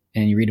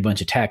and you read a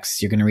bunch of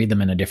texts, you're going to read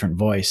them in a different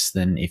voice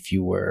than if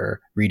you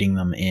were reading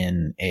them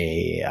in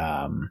a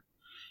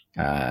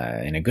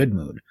good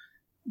mood.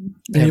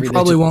 And you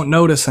probably won't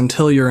notice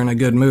until you're in a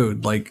good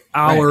mood, like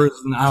hours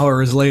and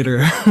hours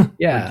later,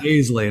 yeah, or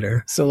days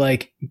later. So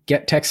like,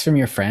 get texts from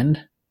your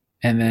friend,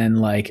 and then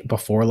like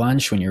before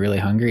lunch when you're really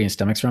hungry and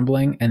stomach's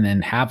rumbling, and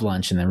then have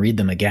lunch and then read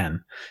them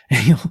again.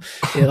 And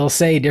it'll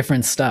say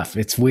different stuff.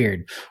 It's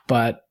weird,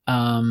 but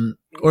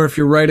or if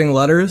you're writing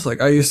letters,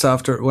 like I used to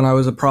have to, when I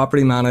was a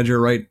property manager,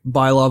 write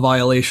bylaw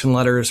violation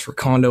letters for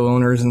condo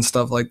owners and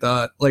stuff like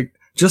that. Like,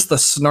 just the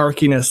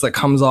snarkiness that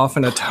comes off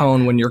in a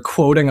tone when you're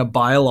quoting a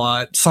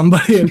bylaw at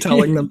somebody and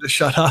telling them to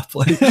shut up.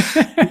 Like,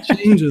 it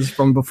changes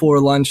from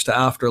before lunch to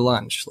after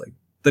lunch. Like,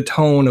 the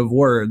tone of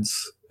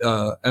words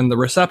and the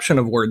reception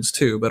of words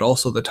too, but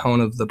also the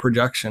tone of the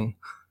projection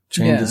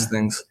changes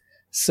things.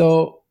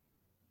 So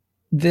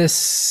I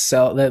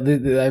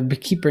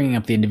keep bringing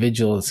up the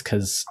individuals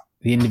because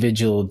the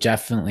individual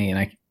definitely, and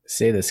I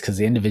say this because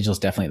the individual is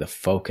definitely the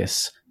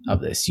focus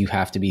of this. You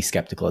have to be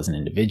skeptical as an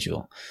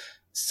individual.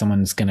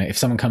 If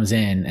someone comes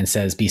in and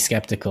says, be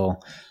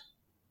skeptical,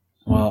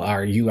 well,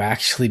 are you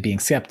actually being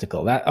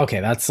skeptical? I'm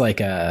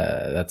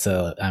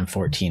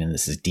 14 and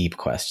this is deep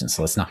question,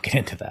 so let's not get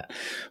into that.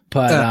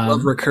 But I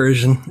love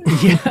recursion.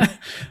 Yeah.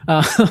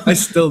 I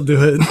still do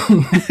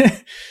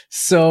it.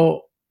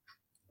 So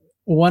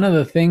one of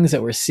the things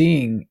that we're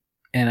seeing,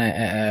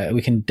 and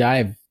we can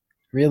dive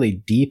really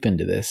deep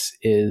into this,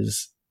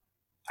 is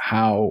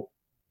how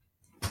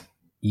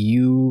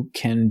you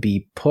can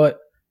be put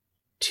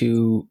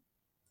to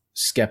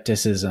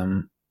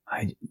skepticism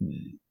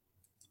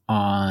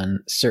on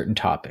certain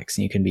topics,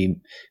 and you can be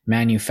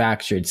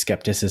manufactured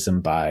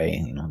skepticism by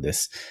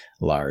this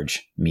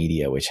large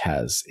media which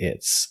has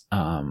its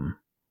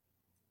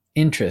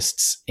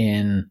interests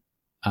in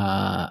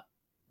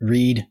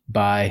read,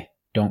 buy,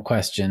 don't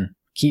question,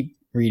 keep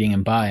reading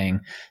and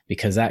buying,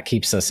 because that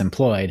keeps us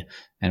employed,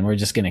 and we're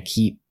just going to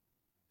keep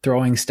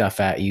throwing stuff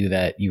at you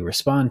that you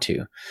respond to.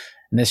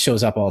 And this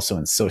shows up also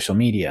in social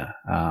media,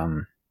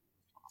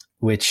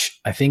 which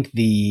I think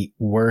the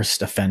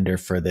worst offender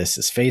for this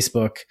is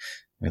Facebook.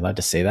 We're allowed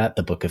to say that,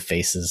 the Book of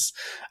Faces,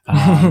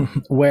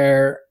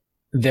 where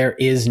there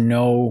is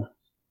no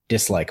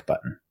dislike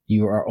button.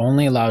 You are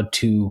only allowed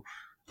to,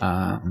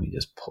 let me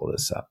just pull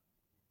this up.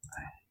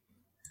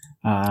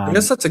 I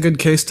guess that's a good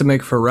case to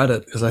make for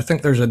Reddit, because I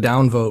think there's a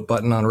downvote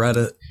button on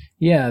Reddit.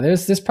 Yeah,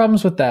 there's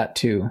problems with that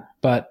too.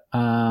 But,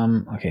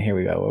 okay, here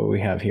we go. What do we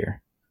have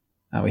here?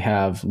 We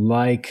have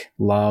like,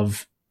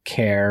 love,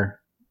 care,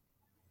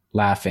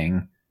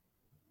 laughing,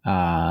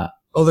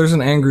 there's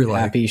an angry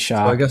like, happy,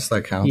 shock. So I guess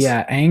that counts.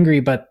 Yeah,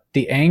 angry, but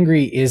the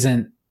angry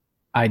isn't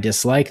I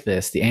dislike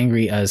this. The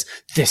angry is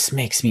this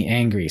makes me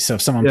angry. So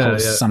if someone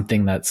posts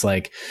something that's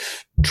like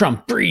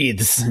Trump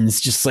breathes and it's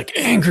just like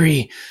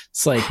angry,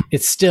 it's like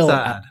it's still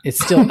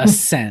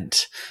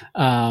assent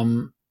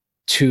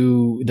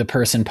to the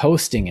person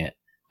posting it.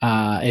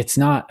 It's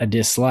not a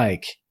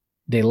dislike.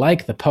 They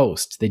like the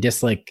post. They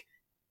dislike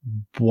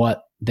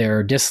what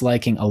they're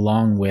disliking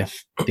along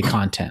with the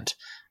content.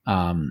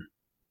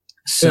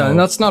 And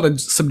that's not a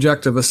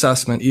subjective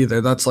assessment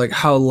either. That's like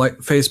how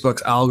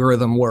Facebook's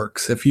algorithm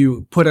works. If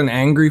you put an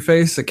angry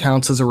face, it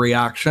counts as a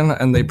reaction,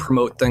 and they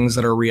promote things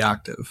that are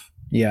reactive.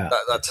 Yeah.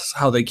 That's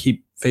how they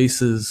keep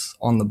faces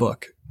on the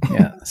book.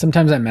 Yeah.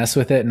 Sometimes I mess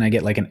with it and I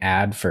get like an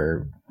ad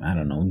for, I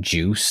don't know,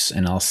 juice,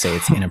 and I'll say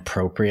it's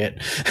inappropriate.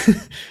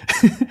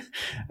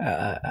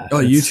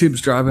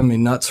 YouTube's driving me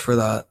nuts for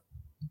that.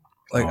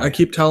 I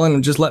keep telling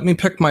them, just let me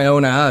pick my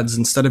own ads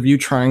instead of you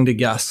trying to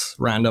guess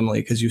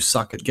randomly, because you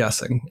suck at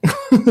guessing.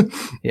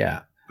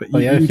 Yeah. But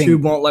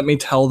YouTube won't let me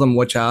tell them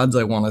which ads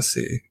I want to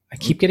see. I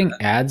keep getting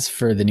ads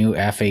for the new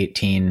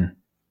F-18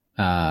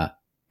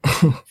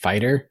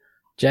 fighter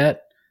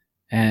jet,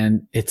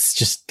 and it's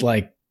just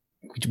like,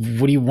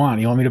 what do you want?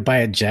 You want me to buy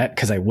a jet?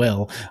 Because I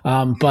will.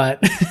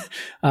 But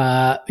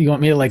you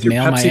want me to like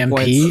mail my MP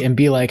points and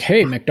be like,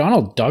 hey,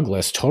 McDonnell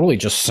Douglas totally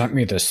just sent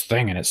me this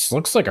thing and it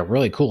looks like a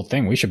really cool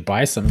thing. We should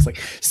buy some. It's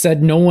like,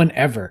 said no one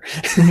ever.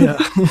 Yeah.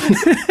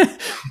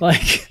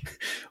 Like,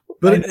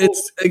 but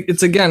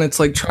it's again, it's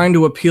like trying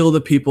to appeal to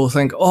people who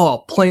think,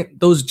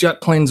 those jet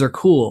planes are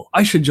cool.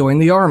 I should join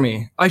the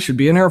army. I should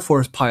be an Air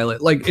Force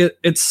pilot. Like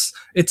it's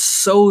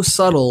so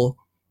subtle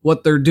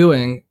what they're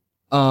doing.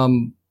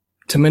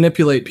 To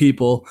manipulate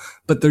people,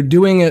 but they're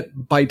doing it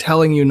by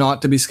telling you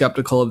not to be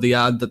skeptical of the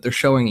ad that they're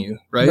showing you,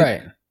 right?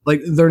 Right.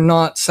 Like they're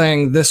not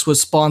saying this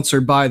was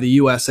sponsored by the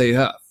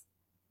USAF.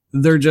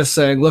 They're just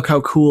saying, look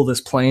how cool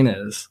this plane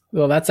is.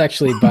 Well, that's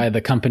actually by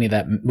the company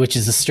which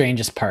is the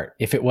strangest part.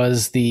 If it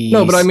was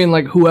No, but I mean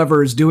like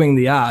whoever is doing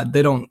the ad,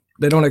 they don't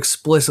they don't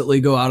explicitly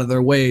go out of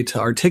their way to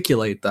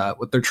articulate that.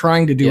 What they're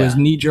trying to do is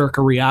knee-jerk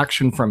a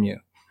reaction from you.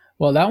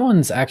 Well, that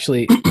one's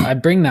actually, I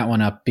bring that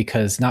one up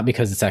not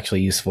because it's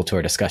actually useful to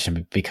our discussion,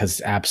 but because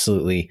it's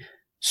absolutely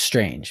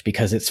strange,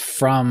 because it's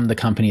from the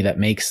company that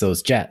makes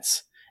those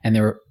jets, and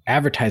they were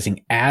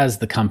advertising as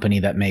the company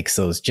that makes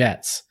those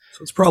jets.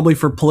 So it's probably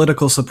for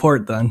political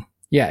support then.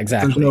 Yeah,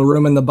 exactly. There's no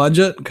room in the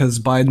budget because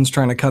Biden's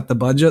trying to cut the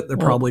budget. They're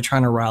probably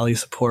trying to rally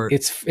support.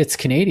 It's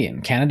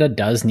Canadian. Canada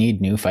does need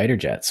new fighter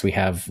jets. We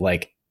have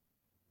like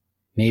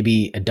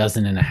maybe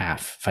 12.5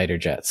 fighter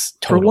jets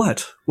total. For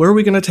what? Where are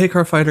we going to take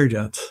our fighter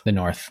jets? The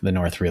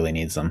North really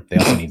needs them. They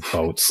also need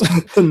boats.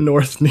 The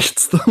North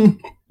needs them.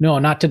 No,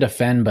 not to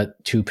defend,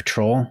 but to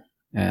patrol.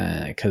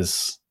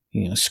 Because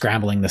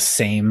scrambling the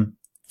same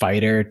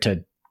fighter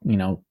to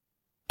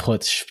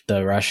puts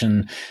the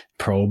Russian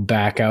probe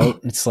back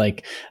out. It's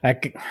like,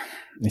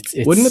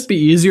 it's wouldn't it be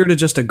easier to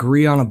just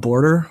agree on a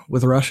border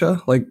with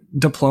Russia? Like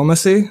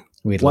diplomacy?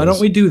 Why don't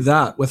we do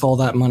that with all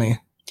that money?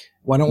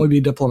 Why don't we be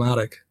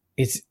diplomatic?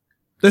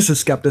 This is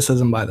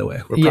skepticism, by the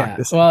way. We're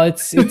practicing. Well,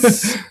 it's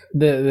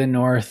the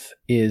North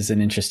is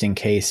an interesting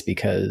case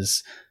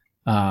because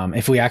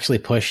if we actually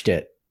pushed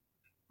it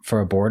for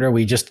a border,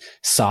 we just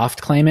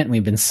soft claim it, and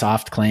we've been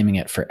soft claiming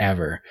it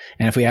forever.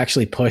 And if we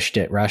actually pushed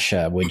it,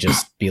 Russia would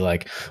just be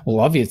like, well,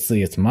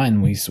 obviously it's mine.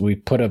 We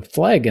put a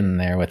flag in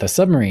there with a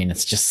submarine.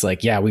 It's just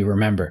like, yeah, we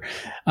remember.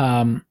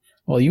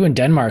 Well, you and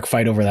Denmark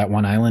fight over that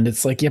one island.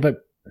 It's like, yeah, but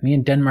me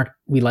and Denmark,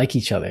 we like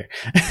each other.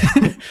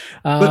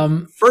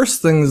 But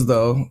first things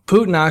though,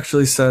 Putin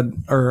actually said,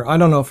 or I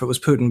don't know if it was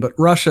Putin, but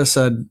Russia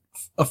said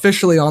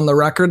officially on the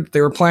record, they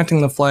were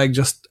planting the flag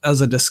just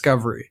as a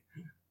discovery.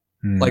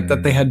 Like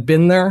that they had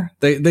been there.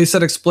 They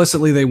said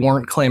explicitly they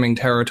weren't claiming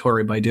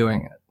territory by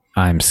doing it.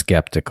 I'm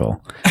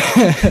skeptical.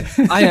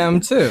 I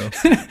am too.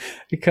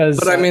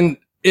 But I mean,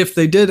 if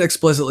they did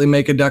explicitly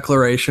make a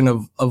declaration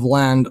of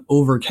land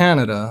over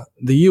Canada,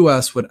 the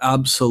US would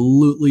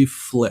absolutely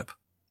flip.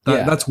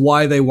 That's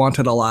why they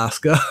wanted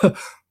Alaska,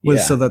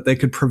 so that they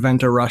could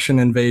prevent a Russian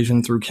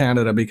invasion through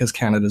Canada because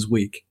Canada's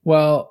weak.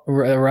 Well,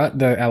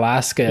 the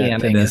Alaska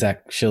thing is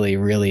actually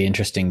really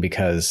interesting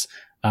because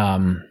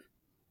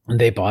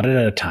they bought it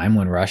at a time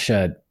when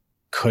Russia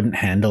couldn't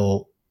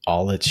handle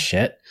all its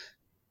shit.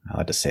 I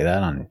had to say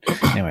that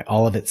anyway,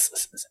 all of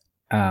its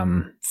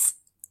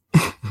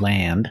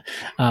land.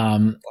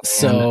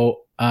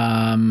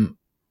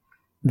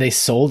 They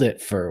sold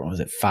it for, what was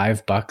it,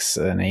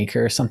 $5 an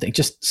acre or something?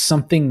 Just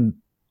something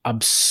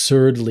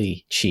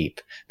absurdly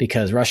cheap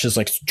because Russia's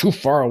like, it's too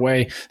far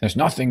away. There's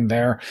nothing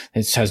there.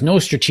 It has no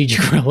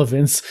strategic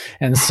relevance.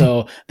 And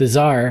so the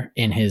Tsar,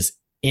 in his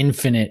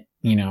infinite,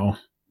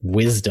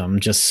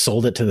 wisdom, just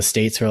sold it to the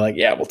States who are like,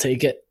 yeah, we'll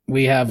take it.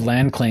 We have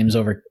land claims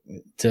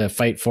to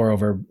fight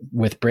over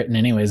with Britain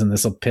anyways, and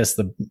this will piss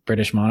the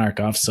British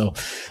monarch off. So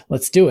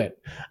let's do it.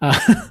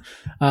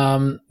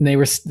 The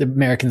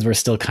Americans were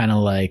still kind of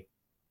like,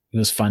 it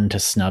was fun to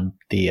snub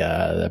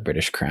the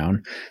British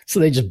crown. So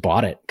they just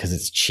bought it because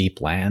it's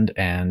cheap land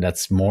and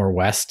that's more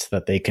west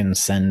that they can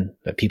send,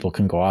 that people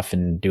can go off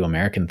and do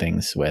American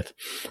things with.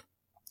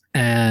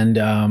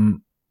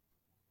 And,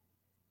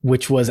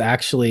 which was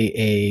actually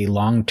a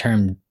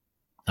long-term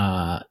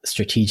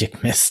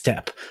strategic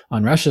misstep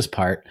on Russia's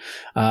part,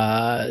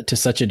 to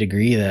such a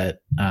degree that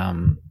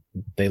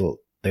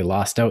they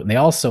lost out. And they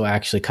also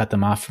actually cut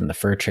them off from the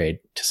fur trade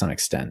to some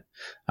extent,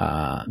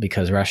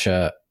 because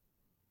Russia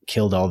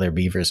killed all their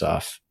beavers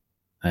off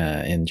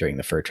during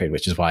the fur trade,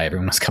 which is why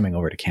everyone was coming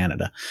over to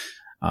Canada.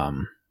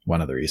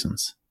 One of the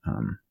reasons.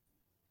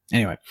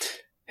 Anyway.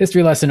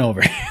 History lesson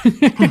over.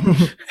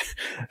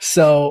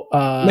 So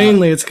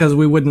mainly it's because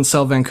we wouldn't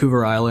sell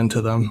Vancouver Island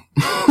to them.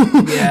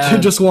 Yeah, they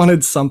just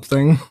wanted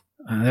something.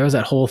 There was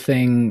that whole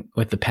thing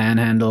with the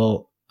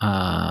Panhandle.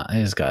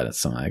 I got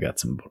some.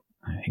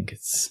 I think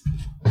it's.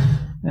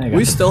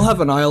 We still have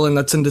an island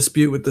that's in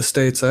dispute with the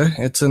States.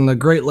 It's in the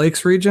Great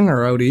Lakes region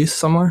or out east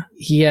somewhere.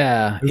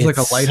 Yeah, there's like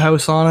a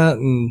lighthouse on it,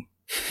 and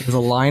there's a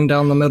line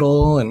down the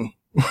middle, and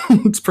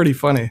it's pretty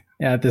funny.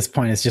 Yeah, at this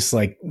point, it's just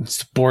like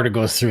border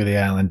goes through the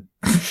island.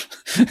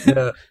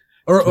 Yeah.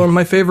 Or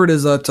my favorite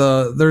is that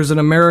there's an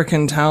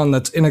American town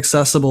that's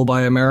inaccessible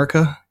by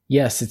America.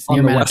 Yes, it's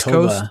near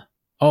Manitoba. West Coast.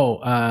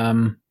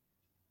 Oh,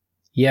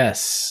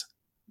 yes.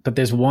 But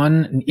there's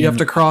one. You have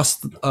to cross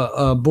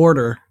a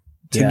border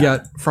to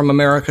get from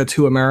America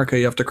to America.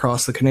 You have to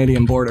cross the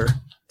Canadian border.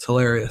 It's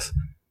hilarious.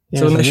 Yeah,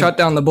 so when they shut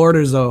down the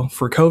borders, though,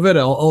 for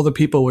COVID, all the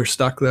people were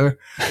stuck there.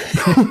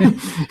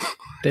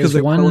 Because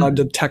they weren't allowed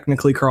to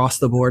technically cross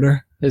the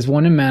border. There's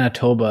one in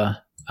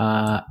Manitoba.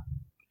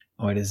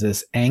 What is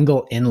this?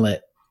 Angle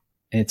Inlet.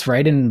 It's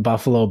right in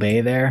Buffalo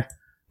Bay there.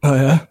 Oh,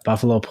 yeah?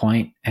 Buffalo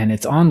Point. And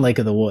it's on Lake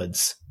of the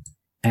Woods.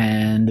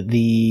 And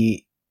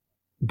the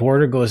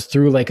border goes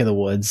through Lake of the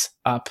Woods,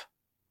 up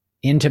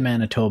into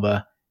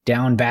Manitoba,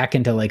 down back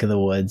into Lake of the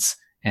Woods,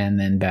 and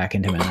then back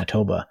into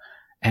Manitoba.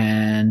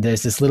 And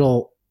there's this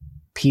little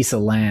piece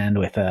of land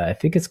with I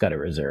think it's got a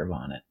reserve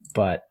on it.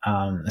 But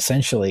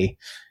essentially,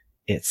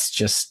 it's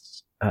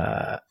just,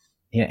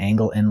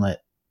 Angle Inlet.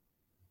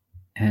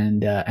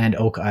 and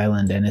Oak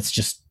Island, and it's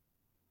just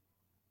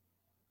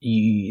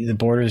the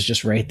border is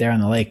just right there on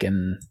the lake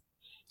and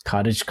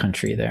cottage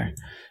country there,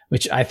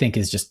 which I think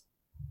is just,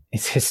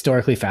 it's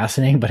historically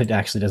fascinating, but it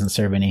actually doesn't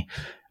serve any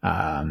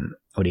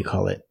what do you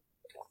call it?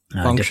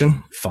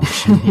 Function.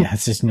 Yeah,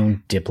 it's just no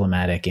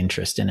diplomatic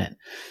interest in it.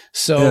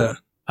 So, yeah.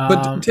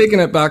 But taking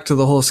it back to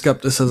the whole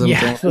skepticism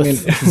thing, I mean,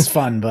 it's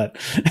fun, but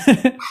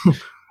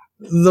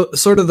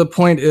the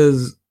point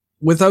is,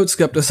 without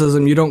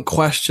skepticism, you don't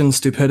question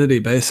stupidity,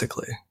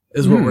 basically,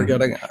 is what we're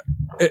getting at.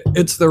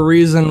 It's the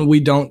reason we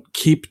don't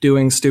keep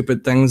doing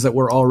stupid things that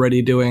we're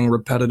already doing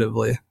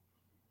repetitively.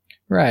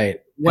 Right.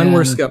 When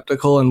we're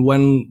skeptical, and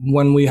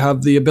when we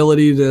have the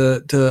ability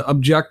to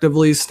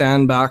objectively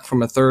stand back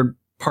from a third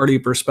party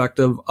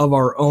perspective of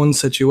our own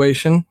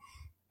situation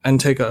and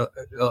take a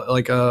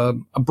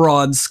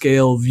broad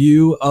scale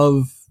view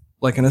of,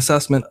 like, an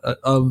assessment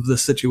of the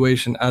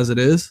situation as it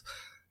is,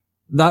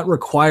 that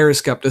requires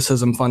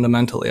skepticism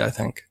fundamentally, I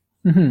think.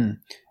 Mm-hmm.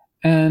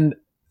 And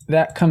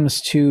that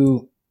comes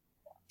to,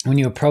 when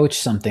you approach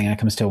something, that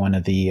comes to one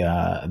of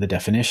the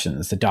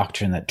definitions, the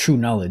doctrine that true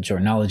knowledge, or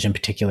knowledge in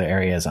particular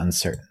area, is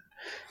uncertain.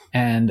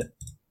 And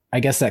I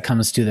guess that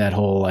comes to that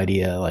whole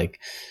idea, like,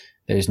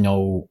 there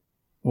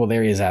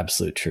is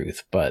absolute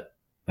truth, but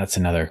that's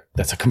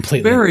a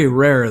completely... Very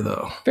rare,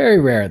 though.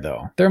 Very rare,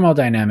 though.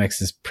 Thermodynamics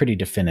is pretty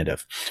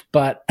definitive.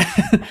 But...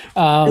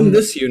 in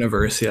this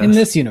universe, yes. In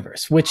this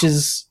universe, which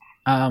is...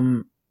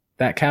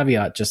 that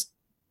caveat just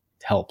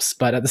helps.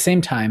 But at the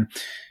same time,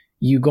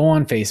 you go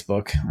on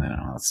Facebook, I don't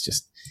know, let's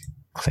just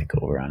click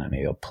over on it,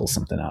 maybe I'll pull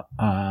something up.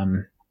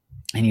 And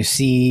you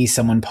see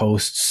someone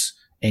posts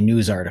a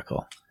news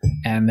article.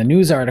 And the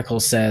news article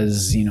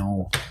says,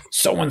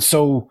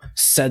 so-and-so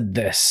said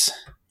this.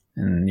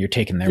 And you're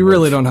taking their... You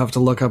really don't have to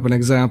look up an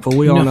example.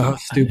 We all know how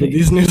stupid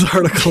these news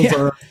articles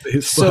are on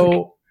Facebook.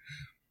 So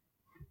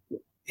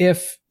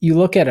if you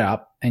look it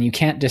up and you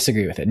can't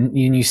disagree with it, and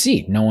you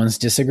see no one's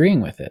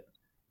disagreeing with it,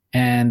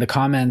 and the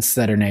comments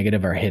that are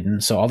negative are hidden.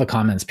 So all the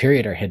comments,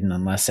 period, are hidden,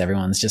 unless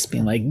everyone's just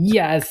being like,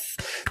 yes,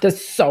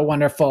 that's so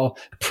wonderful.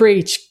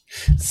 Preach.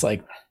 It's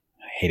like,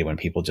 I hate it when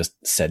people just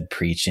said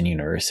preach in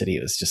university.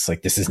 It was just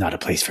like, this is not a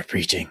place for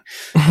preaching.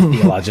 The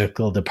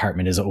theological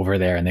department is over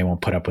there and they won't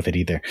put up with it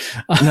either.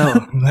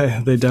 No,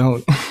 they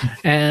don't.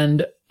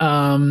 And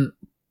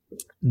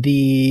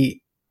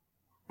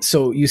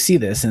so you see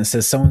this and it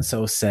says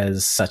so-and-so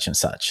says such and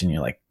such, and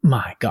you're like,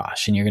 my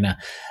gosh. And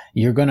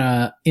you're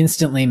gonna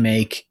instantly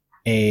make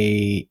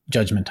a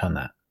judgment on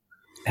that.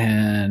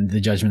 And the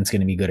judgment's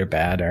going to be good or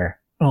bad, or,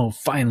 oh,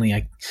 finally,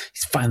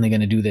 he's finally going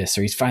to do this,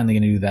 or he's finally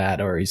going to do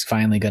that, or he's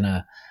finally going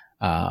to,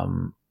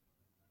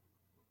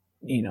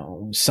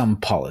 some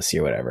policy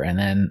or whatever.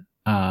 And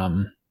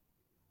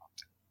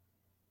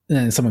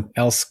then someone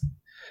else,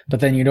 but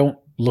then you don't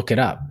look it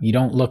up. You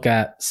don't look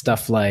at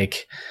stuff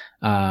like,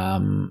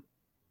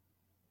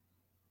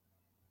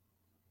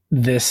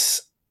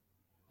 this,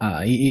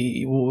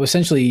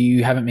 essentially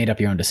you haven't made up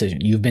your own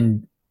decision. You've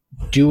been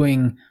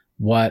doing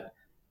what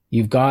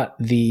you've got,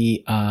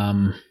 the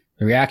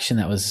reaction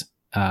that was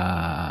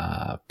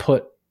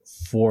put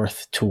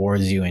forth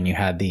towards you, and you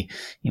had the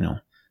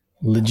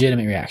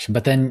legitimate reaction.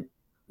 But then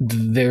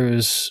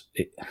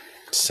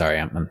sorry,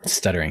 I'm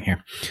stuttering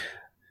here.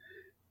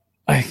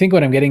 I think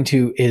what I'm getting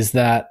to is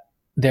that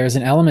there's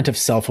an element of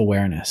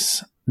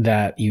self-awareness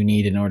that you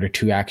need in order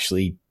to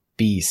actually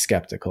be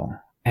skeptical,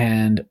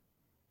 and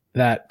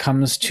that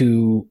comes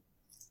to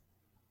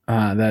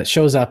that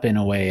shows up in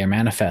a way, or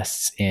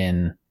manifests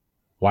in,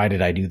 why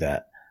did I do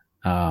that?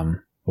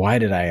 Why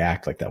did I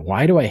act like that?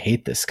 Why do I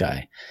hate this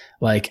guy?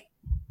 Like,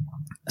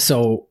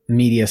 so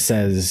media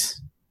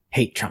says,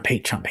 hate Trump,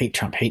 hate Trump, hate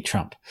Trump, hate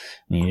Trump.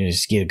 And you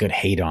just get a good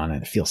hate on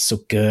it. It feels so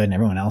good. And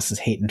everyone else is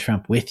hating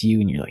Trump with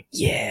you. And you're like,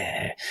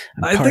 yeah.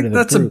 I think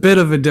that's a bit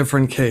of a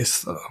different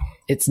case, though.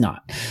 It's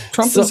not.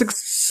 Trump is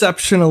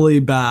exceptionally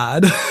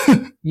bad.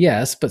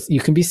 Yes, but you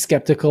can be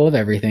skeptical of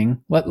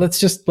everything. Let's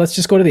just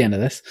go to the end of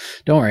this.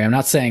 Don't worry. I'm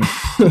not saying,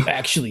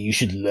 actually, you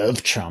should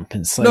love Trump.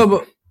 And it's like, no,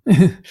 but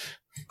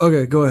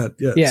okay, go ahead.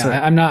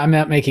 Yeah. I'm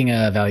not making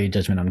a value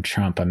judgment on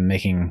Trump. I'm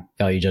making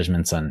value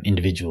judgments on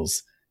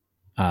individuals,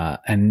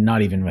 and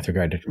not even with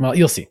regard to. Well,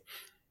 you'll see.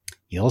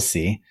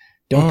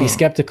 Don't be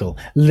skeptical.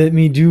 Let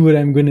me do what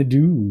I'm going to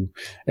do.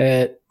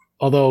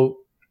 Although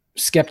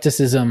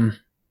skepticism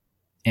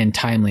and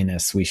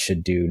timeliness we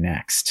should do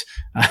next,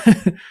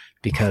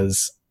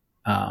 because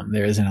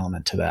there is an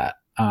element to that.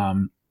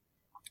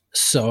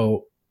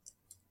 So,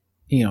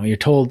 you're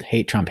told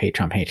hate Trump, hate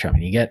Trump, hate Trump,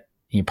 and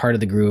you're part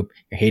of the group,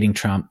 you're hating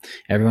Trump,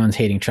 everyone's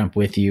hating Trump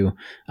with you,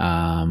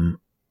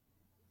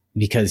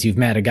 because you've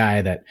met a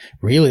guy that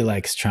really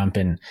likes Trump,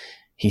 and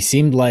he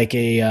seemed like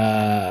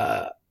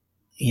a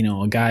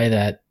guy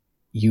that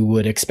you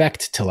would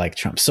expect to like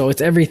Trump. So it's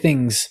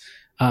everything's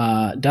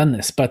done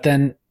this. But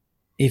then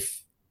if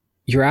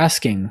you're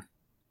asking,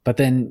 but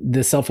then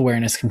the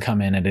self-awareness can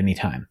come in at any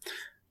time.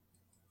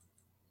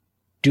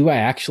 Do I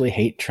actually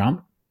hate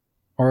Trump?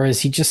 Or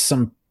is he just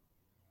some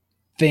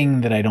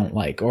thing that I don't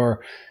like?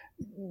 Or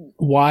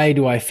why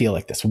do I feel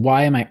like this?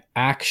 Why am I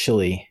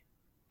actually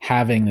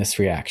having this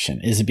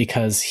reaction? Is it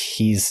because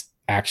he's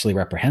actually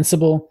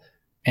reprehensible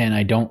and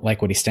I don't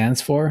like what he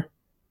stands for?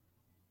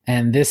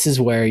 And this is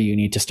where you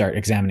need to start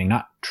examining,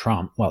 not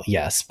Trump. Well,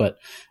 yes, but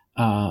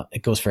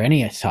it goes for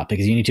any topic,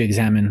 is you need to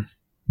examine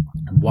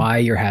why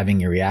you're having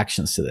your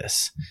reactions to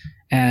this.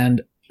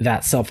 And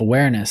that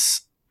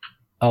self-awareness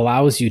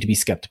allows you to be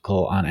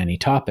skeptical on any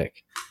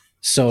topic.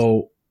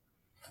 So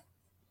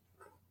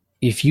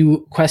if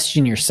you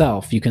question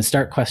yourself, you can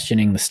start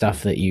questioning the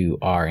stuff that you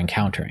are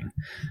encountering.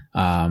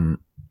 How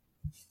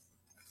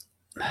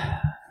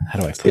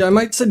do I put I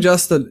might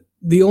suggest that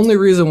the only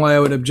reason why I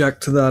would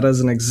object to that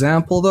as an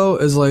example, though,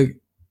 is like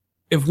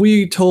if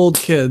we told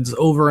kids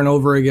over and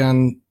over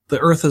again, the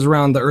earth is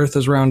round, the earth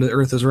is round, the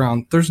earth is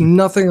round, there's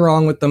nothing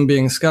wrong with them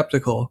being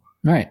skeptical.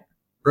 Right.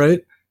 Right?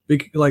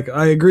 Like,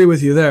 I agree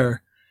with you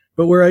there.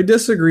 But where I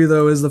disagree,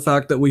 though, is the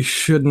fact that we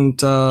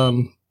shouldn't,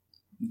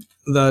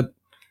 that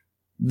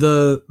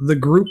the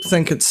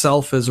groupthink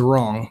itself is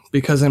wrong,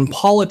 because in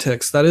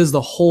politics, that is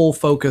the whole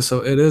focus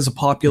of it. Is a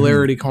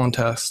popularity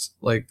contest,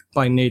 like,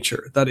 by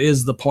nature. That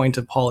is the point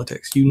of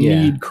politics. You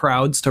need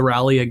crowds to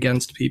rally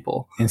against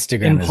people.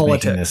 Instagram is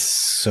making this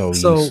so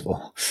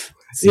useful.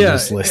 It's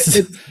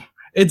useless.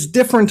 It's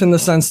different in the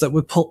sense that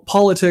with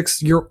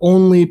politics, your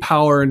only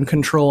power and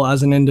control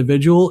as an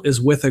individual is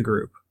with a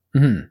group.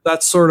 Mm-hmm.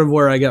 That's sort of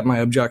where I get my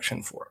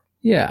objection for.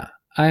 Yeah.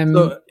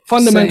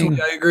 Fundamentally,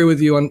 I agree with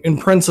you in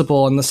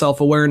principle on the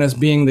self-awareness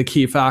being the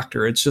key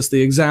factor. It's just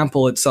the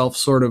example itself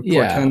sort of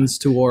portends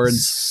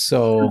towards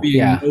no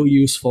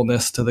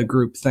usefulness to the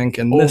group think.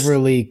 And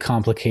overly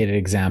complicated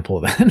example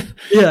then.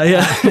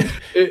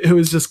 It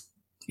was just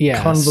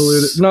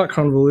convoluted, not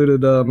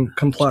convoluted,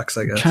 complex,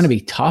 I guess. I'm trying to be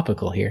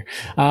topical here.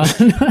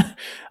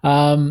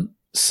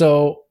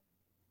 So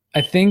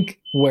I think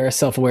where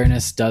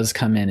self-awareness does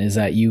come in is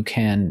that you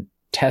can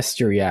test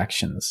your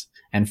reactions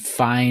and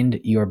find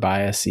your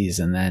biases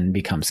and then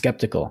become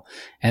skeptical.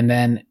 And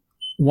then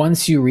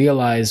once you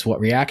realize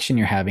what reaction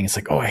you're having, it's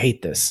like, oh, I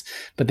hate this.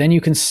 But then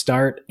you can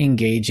start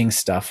engaging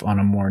stuff on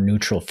a more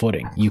neutral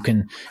footing. You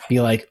can be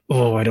like,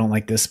 oh, I don't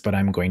like this, but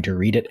I'm going to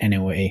read it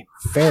anyway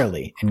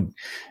fairly. And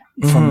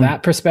from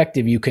that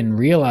perspective, you can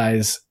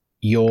realize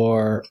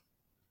your,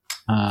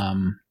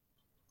 from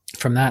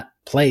that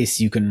place,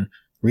 you can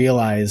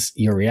realize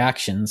your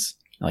reactions.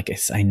 Like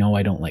I know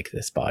I don't like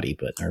this body,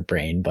 or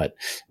brain, but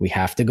we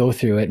have to go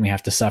through it and we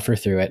have to suffer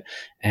through it.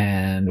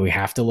 And we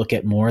have to look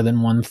at more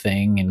than one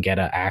thing and get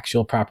an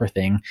actual proper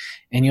thing.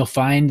 And you'll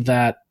find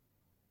that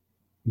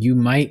you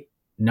might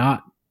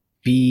not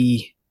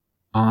be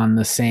on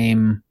the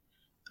same,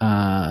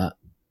 you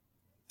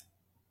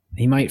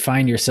might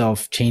find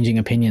yourself changing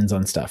opinions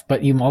on stuff,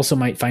 but you also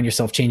might find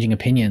yourself changing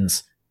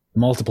opinions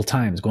multiple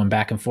times, going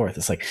back and forth.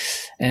 It's like,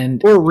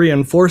 or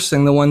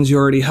reinforcing the ones you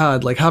already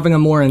had, like having a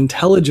more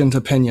intelligent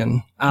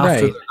opinion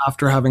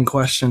after having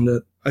questioned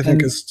it, I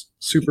think is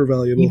super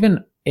valuable.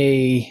 Even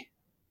a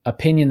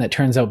opinion that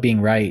turns out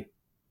being right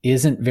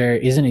isn't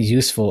as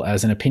useful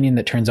as an opinion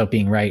that turns out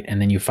being right,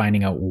 and then you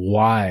finding out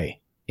why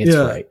it's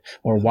right,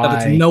 or why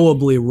it's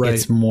knowably right.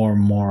 It's more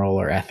moral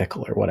or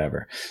ethical or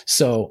whatever.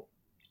 So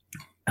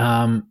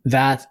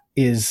that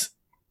is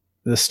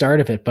the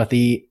start of it. But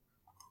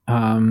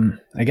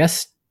I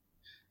guess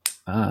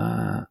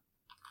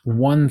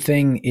one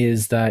thing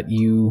is that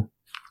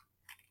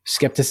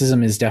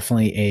skepticism is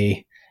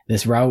definitely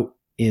this route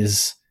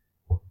is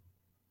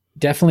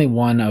definitely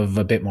one of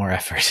a bit more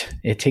effort.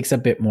 It takes a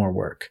bit more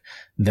work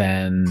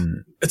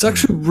than... It's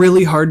actually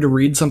really hard to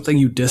read something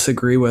you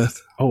disagree with.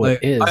 Oh, it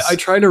is. I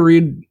try to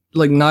read,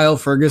 like, Niall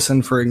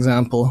Ferguson, for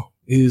example.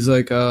 He's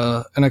like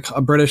a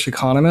British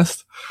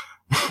economist.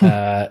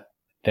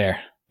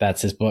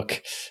 That's his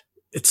book.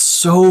 It's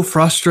so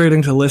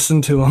frustrating to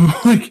listen to him,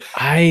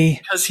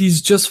 because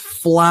he's just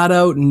flat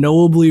out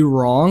knowably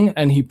wrong,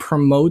 and he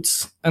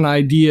promotes an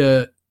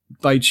idea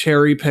by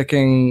cherry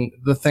picking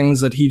the things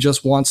that he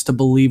just wants to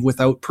believe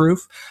without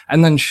proof,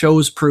 and then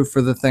shows proof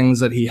for the things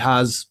that he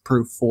has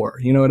proof for.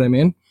 You know what I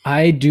mean?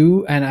 I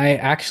do, and I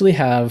actually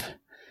have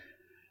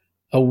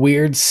a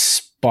weird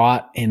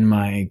spot in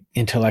my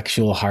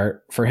intellectual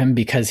heart for him,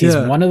 because he's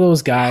one of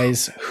those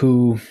guys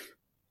who...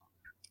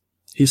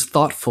 He's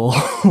thoughtful.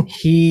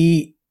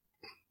 He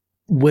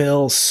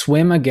will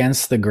swim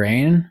against the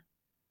grain,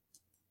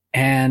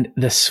 and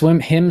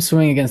him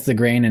swimming against the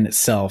grain in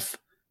itself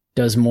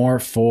does more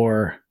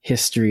for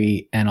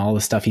history and all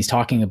the stuff he's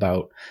talking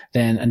about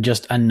than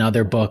just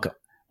another book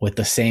with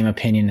the same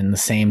opinion and the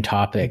same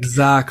topic.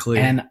 Exactly.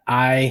 And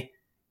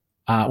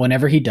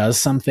whenever he does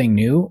something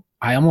new,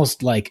 I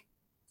almost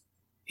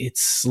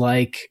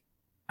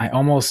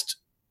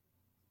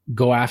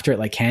go after it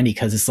like candy,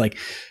 because it's like,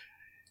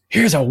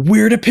 here's a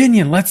weird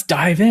opinion, let's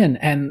dive in.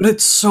 But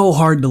it's so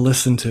hard to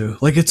listen to.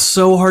 Like, it's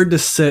so hard to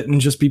sit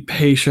and just be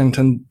patient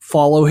and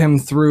follow him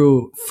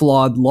through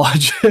flawed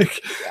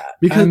logic.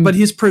 But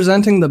he's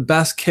presenting the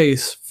best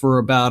case for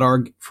a bad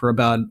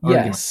argument.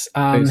 Yes.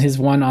 His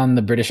one on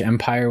the British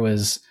Empire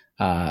was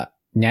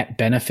net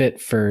benefit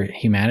for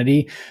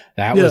humanity.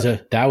 That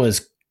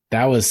was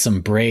that was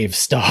some brave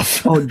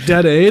stuff. Oh,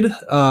 dead aid.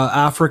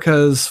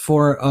 Africa's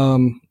for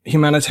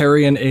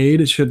humanitarian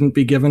aid. It shouldn't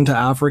be given to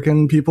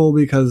African people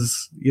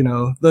because, you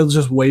know, they'll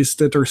just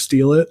waste it or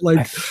steal it. Like,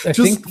 I just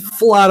think,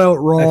 flat out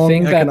wrong. I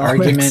think that economics.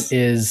 argument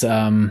is,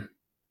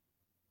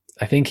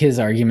 I think his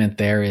argument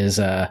there is,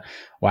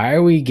 why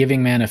are we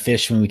giving man a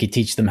fish when we could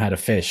teach them how to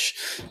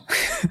fish?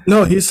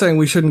 No, he's saying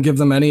we shouldn't give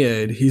them any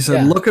aid. He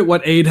said, look at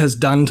what aid has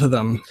done to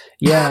them.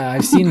 Yeah,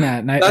 I've seen that.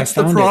 And That's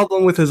the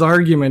problem with his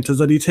argument, is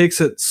that he takes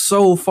it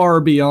so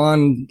far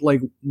beyond like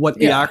what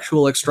the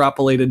actual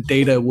extrapolated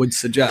data would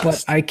suggest.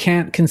 But I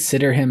can't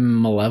consider him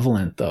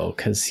malevolent though,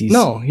 because he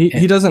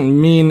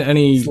doesn't mean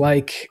any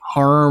like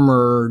harm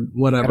or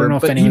whatever. I don't know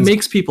but he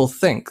makes people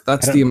think.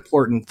 That's the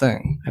important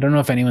thing. I don't know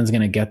if anyone's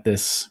gonna get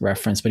this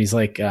reference, but he's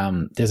like,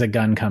 there's a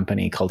gun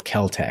company called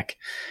Keltec,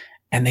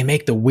 and they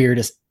make the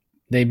weirdest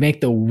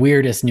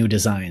new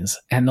designs,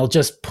 and they'll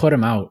just put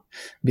them out,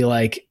 be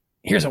like,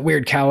 here's a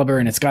weird caliber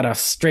and it's got a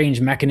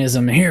strange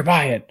mechanism, and here,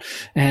 buy it.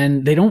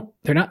 And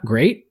they're not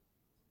great,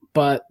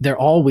 but they're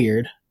all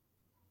weird,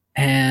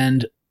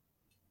 and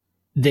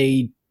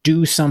they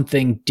do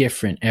something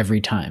different every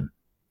time,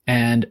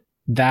 and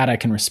that I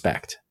can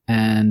respect.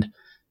 And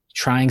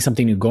trying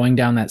something new, going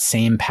down that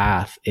same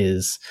path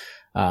is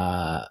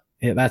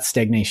that's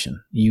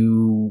stagnation.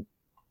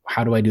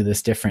 How do I do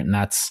this different? And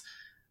that's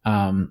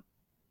I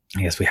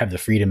guess we have the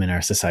freedom in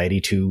our society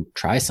to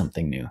try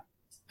something new,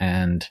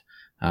 and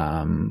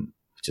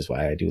which is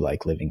why I do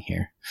like living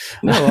here.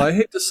 No, I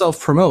hate to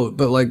self-promote,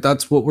 but like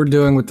that's what we're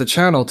doing with the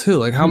channel too.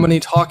 Like, how many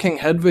talking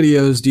head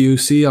videos do you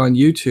see on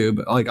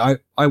YouTube? Like,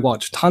 I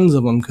watch tons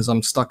of them because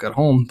I'm stuck at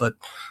home, but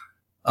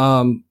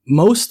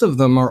most of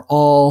them are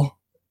all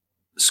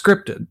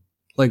scripted.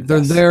 Like,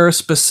 they're there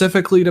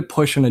specifically to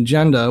push an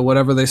agenda,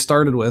 whatever they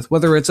started with,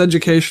 whether it's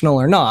educational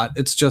or not.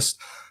 It's just,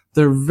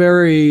 they're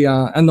very,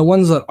 and the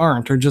ones that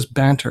aren't are just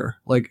banter.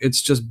 Like,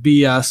 it's just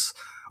BS.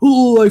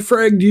 Oh, I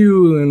fragged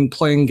you, and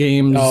playing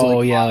games. Oh,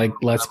 like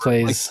Let's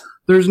Plays. Like,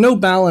 there's no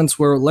balance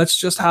where let's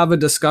just have a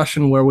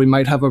discussion where we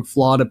might have a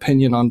flawed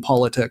opinion on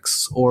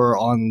politics or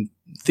on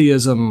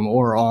theism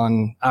or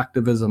on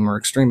activism or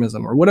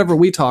extremism or whatever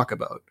we talk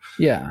about.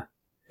 Yeah.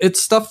 It's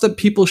stuff that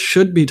people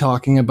should be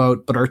talking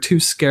about, but are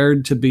too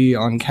scared to be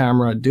on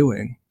camera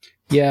doing.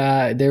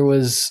 Yeah,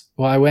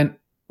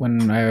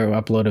 when I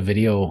upload a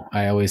video,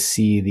 I always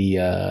see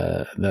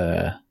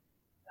the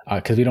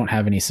because we don't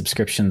have any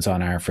subscriptions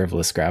on our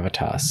Frivolous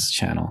Gravitas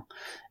channel.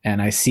 And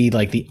I see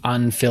like the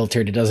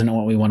unfiltered, it doesn't know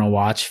what we want to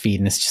watch feed.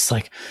 And it's just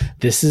like,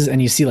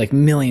 and you see like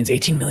millions,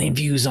 18 million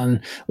views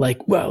on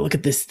like, wow, look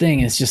at this thing.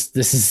 And it's just,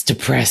 this is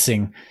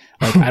depressing.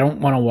 Like, I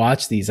don't want to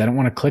watch these. I don't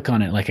want to click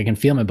on it. Like, I can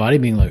feel my body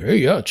being like, hey,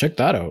 yeah, check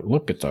that out.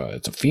 Look, it's a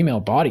female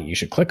body. You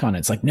should click on it.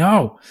 It's like,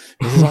 no,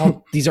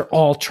 these are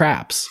all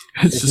traps.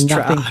 It's just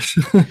trash.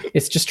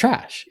 It's just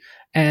trash.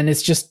 And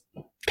it's just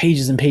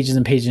pages and pages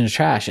and pages of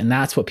trash. And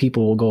that's what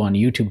people will go on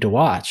YouTube to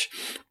watch.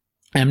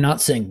 I'm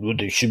not saying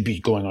they should be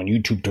going on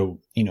YouTube to,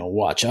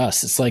 watch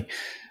us. It's like,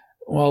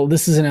 well,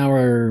 this is an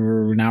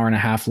hour and a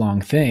half long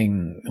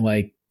thing.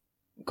 Like,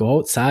 go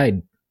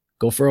outside,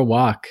 go for a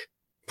walk,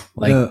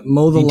 like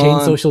mow the maintain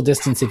lawn. Social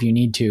distance if you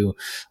need to,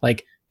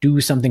 like do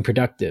something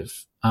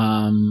productive.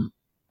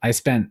 I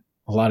spent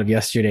a lot of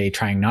yesterday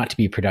trying not to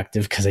be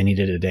productive because I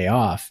needed a day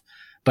off,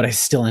 but I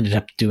still ended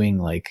up doing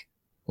like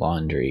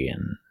laundry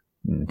and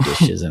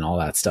dishes and all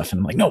that stuff. And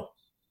I'm like, no.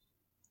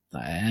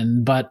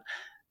 But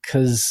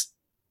because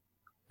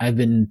I've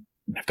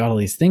got all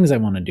these things I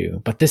want to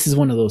do, but this is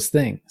one of those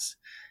things.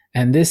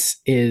 And this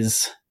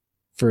is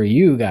for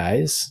you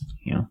guys,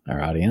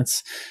 our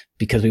audience,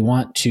 because we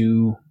want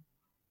to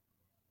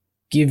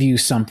give you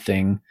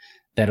something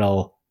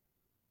that'll,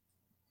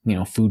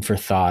 food for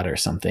thought or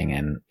something,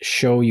 and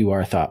show you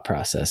our thought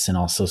process, and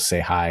also say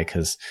hi,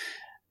 because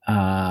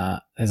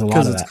there's a lot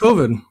of that. Because it's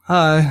COVID.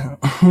 Hi.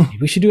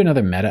 We should do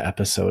another meta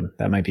episode.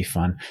 That might be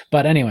fun.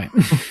 But anyway,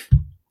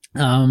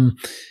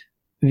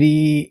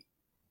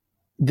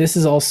 this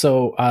is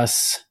also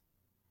us.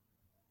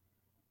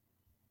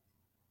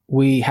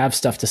 We have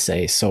stuff to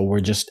say, so we're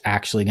just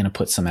actually going to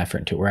put some effort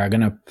into it. We're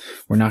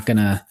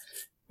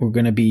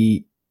going to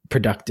be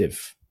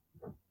productive,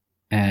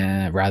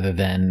 rather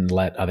than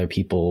let other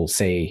people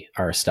say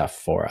our stuff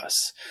for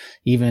us.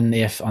 Even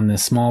if on the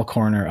small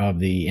corner of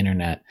the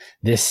internet,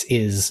 this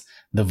is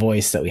the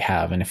voice that we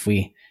have. And if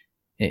we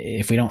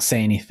don't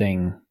say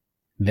anything,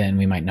 then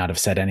we might not have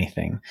said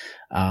anything.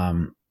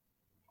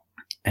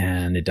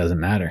 And it doesn't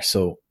matter.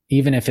 So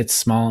even if it's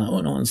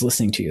small, no one's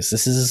listening to you. So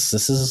this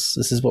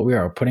is what we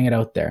are. We're putting it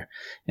out there.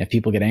 And if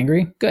people get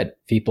angry, good.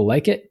 If people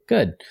like it,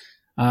 good.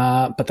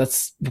 But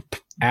that's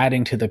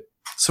adding to the.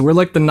 So we're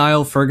like the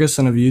Niall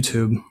Ferguson of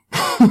YouTube.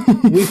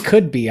 We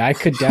could be. I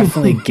could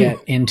definitely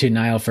get into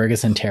Niall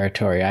Ferguson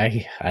territory.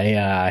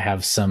 I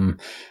have some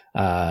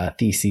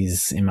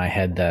theses in my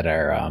head that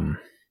are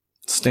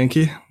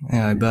stinky.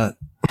 Yeah, I bet.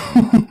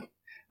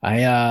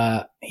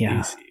 Yeah.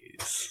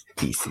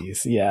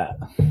 Theses. Yeah.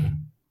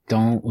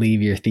 Don't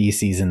leave your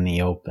theses in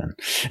the open.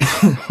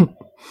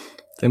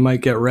 They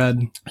might get read.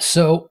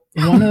 So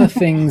one of the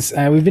things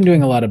we've been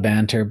doing a lot of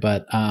banter,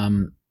 but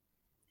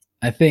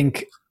I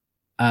think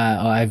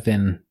I've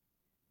been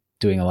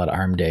doing a lot of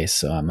arm days,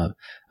 so I'm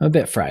a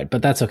bit fried,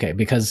 but that's okay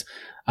because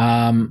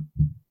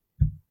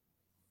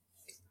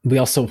we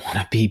also want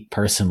to be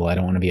personable. I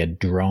don't want to be a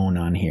drone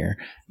on here.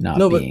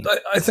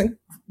 But I think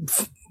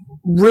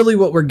really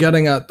what we're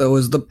getting at though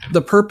is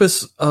the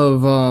purpose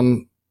of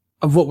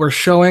what we're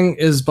showing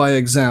is by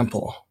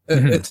example.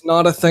 Mm-hmm. It's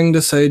not a thing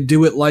to say,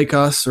 do it like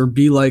us or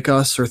be like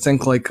us or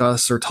think like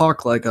us or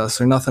talk like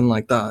us or nothing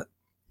like that.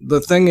 The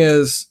thing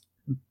is,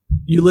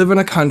 you live in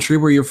a country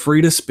where you're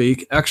free to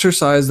speak,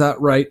 exercise that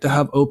right to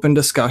have open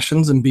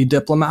discussions and be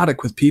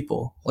diplomatic with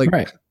people. Like,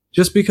 right.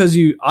 Just because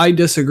I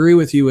disagree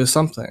with you with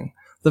something,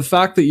 the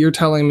fact that you're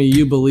telling me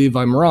you believe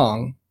I'm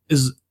wrong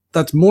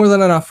that's more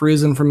than enough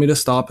reason for me to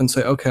stop and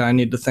say, okay, I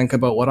need to think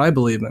about what I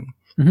believe in.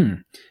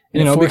 Mm-hmm.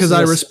 Because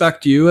I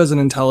respect you as an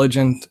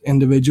intelligent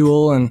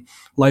individual and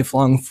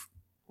lifelong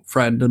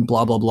friend and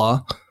blah, blah,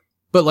 blah.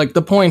 But like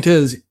the point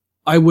is,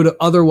 I would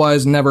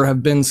otherwise never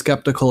have been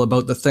skeptical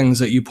about the things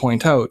that you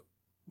point out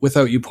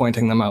without you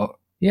pointing them out.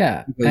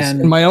 Yeah. Because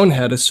in my own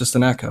head, it's just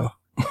an echo.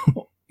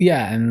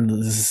 Yeah. And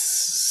this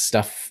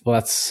stuff,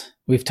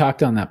 we've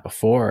talked on that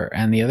before.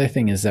 And the other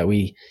thing is that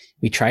we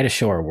try to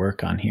show our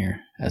work on here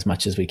as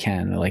much as we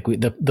can. Like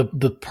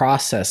the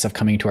process of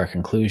coming to our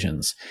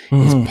conclusions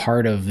is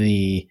part of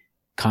the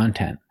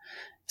content.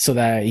 So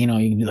that, you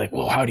can be like,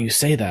 well, how do you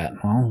say that?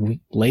 Well,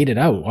 we laid it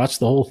out. Watch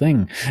the whole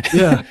thing.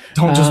 Yeah.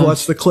 Don't just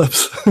watch the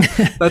clips.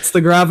 That's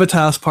the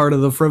gravitas part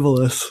of the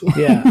frivolous.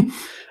 Yeah.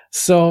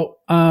 So,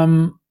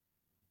 I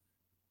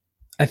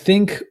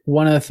think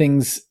one of the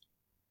things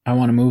I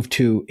want to move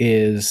to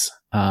is,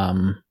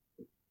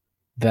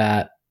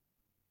 that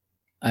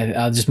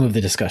I'll just move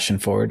the discussion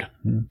forward.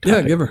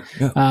 Yeah, give her.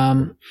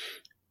 Yeah.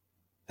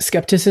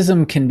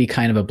 Skepticism can be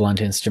kind of a blunt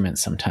instrument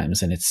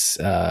sometimes, and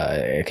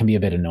it can be a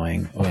bit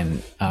annoying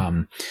when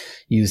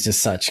used as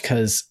such,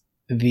 because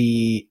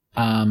hold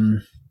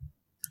on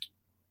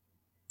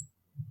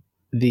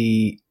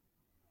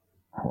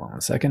a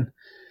second.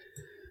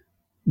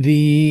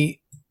 You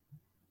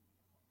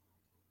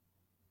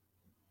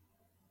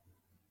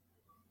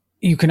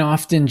can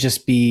often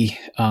just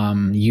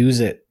use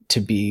it to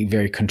be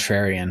very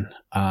contrarian.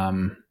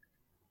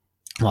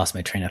 Lost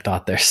my train of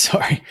thought there.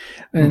 Sorry.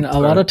 And a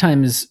lot of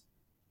times,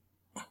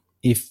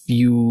 if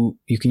you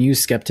can use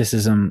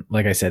skepticism,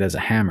 like I said, as a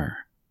hammer.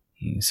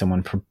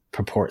 Someone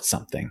purports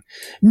something.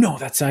 No,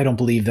 I don't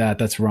believe that.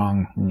 That's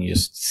wrong. And you're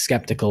just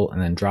skeptical and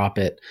then drop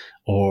it.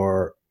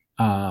 Or,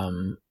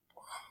 and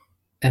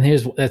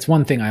that's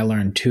one thing I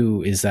learned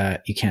too, is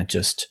that you can't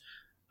just,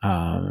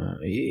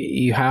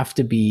 you have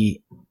to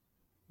be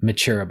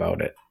mature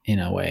about it in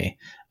a way,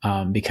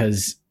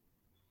 because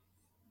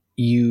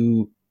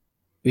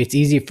it's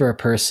easy for a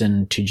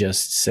person to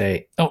just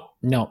say, oh,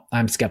 no,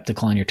 I'm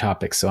skeptical on your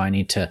topic, so I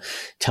need to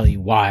tell you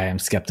why I'm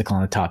skeptical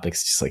on the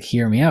topics. Just like,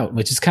 hear me out,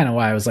 which is kind of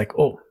why I was like,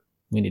 oh,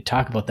 we need to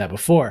talk about that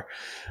before,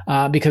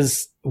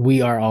 because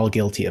we are all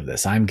guilty of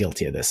this. I'm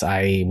guilty of this.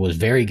 I was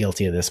very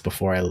guilty of this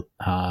before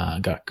I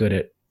got good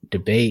at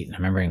debate. I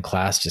remember in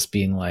class just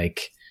being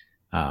like,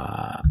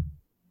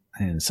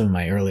 in some of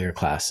my earlier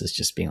classes,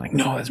 just being like,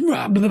 no, it's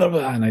blah, blah, blah,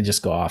 blah, and I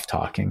just go off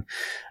talking.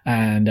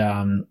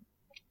 And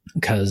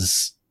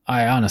because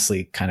I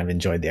honestly kind of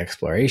enjoyed the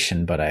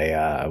exploration, but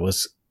I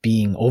was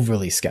being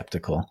overly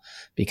skeptical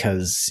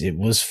because it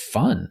was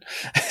fun.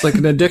 It's like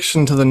an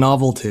addiction to the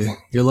novelty.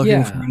 You're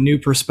looking for a new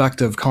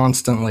perspective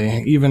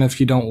constantly. Even if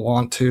you don't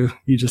want to,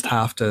 you just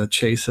have to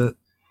chase it.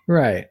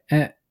 Right.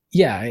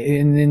 Yeah.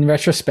 In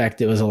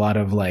retrospect, it was a lot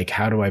of like,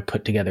 how do I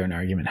put together an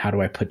argument? How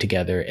do I put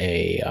together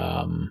a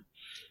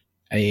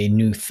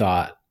new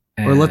thought?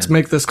 Or let's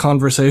make this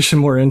conversation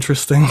more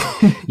interesting.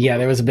 Yeah,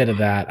 there was a bit of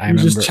that. I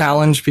remember just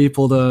challenge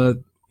people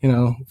to,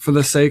 for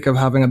the sake of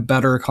having a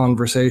better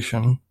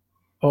conversation.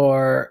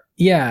 Or,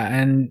 yeah,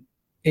 and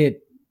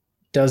it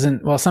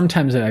doesn't, well,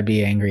 sometimes I'd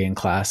be angry in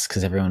class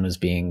because everyone was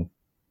being,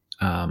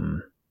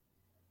 what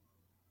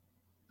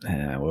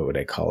would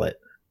I call it?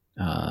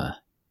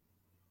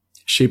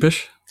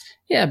 Sheepish?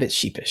 Yeah, a bit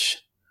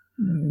sheepish.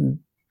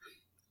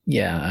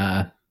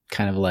 Yeah,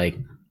 kind of like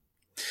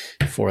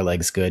 4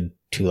 legs good,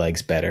 2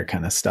 legs better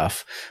kind of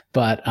stuff.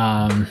 But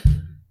I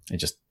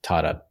just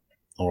taught a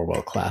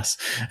Orwell class.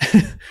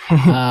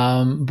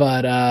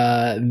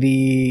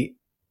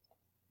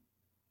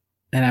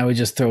 And I would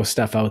just throw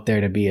stuff out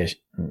there to be a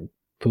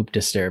poop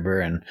disturber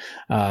and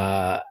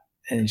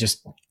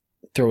just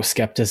throw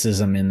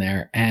skepticism in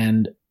there.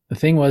 And the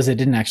thing was, it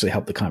didn't actually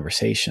help the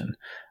conversation.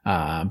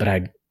 But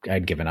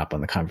I'd given up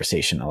on the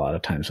conversation a lot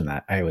of times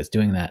when I was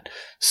doing that.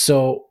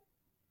 So,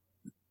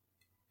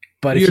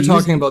 but you're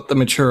talking about the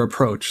mature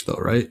approach though,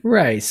 right?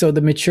 Right. So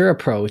the mature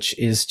approach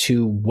is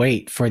to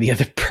wait for the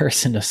other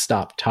person to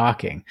stop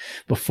talking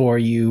before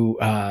you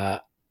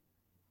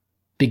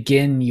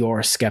begin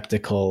your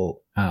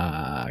skeptical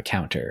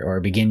counter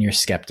or begin your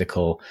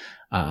skeptical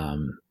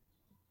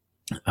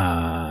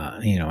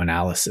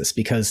analysis,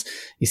 because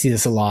you see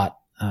this a lot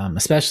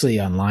especially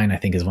online, I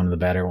think is one of the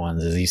better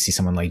ones, is you see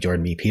someone like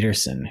Jordan B.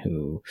 Peterson,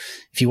 who,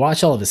 if you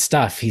watch all of his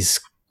stuff, he's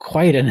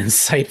quite an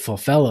insightful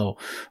fellow,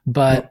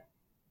 but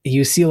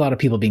you see a lot of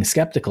people being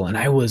skeptical. And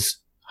I was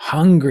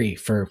hungry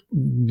for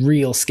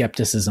real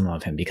skepticism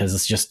of him, because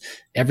it's just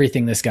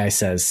everything this guy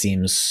says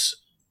seems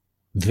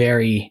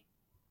very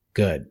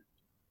good.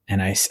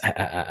 And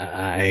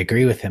I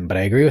agree with him, but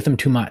I agree with him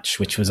too much,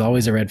 which was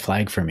always a red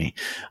flag for me.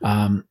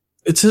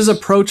 It's his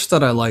approach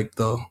that I like,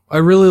 though. I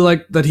really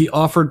like that he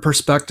offered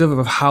perspective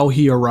of how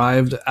he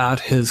arrived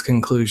at his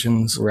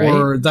conclusions, right?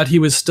 Or that he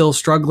was still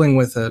struggling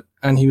with it.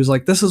 And he was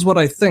like, this is what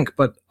I think,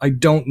 but I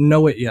don't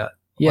know it yet.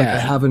 Yeah. Like I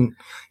haven't,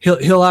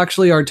 he'll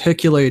actually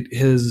articulate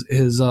his,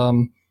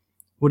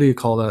 what do you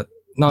call that?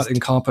 Not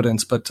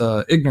incompetence, but,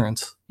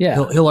 ignorance.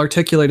 Yeah. He'll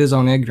articulate his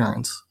own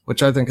ignorance,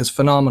 which I think is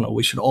phenomenal.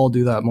 We should all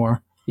do that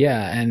more.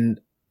 Yeah. And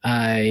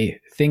I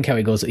think how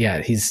he goes,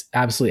 he's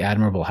absolutely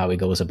admirable how he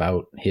goes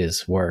about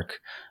his work.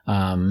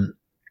 And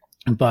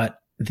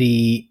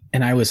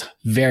I was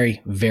very,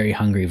 very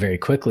hungry very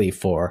quickly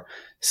for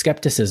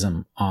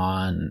skepticism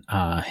on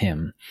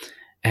him.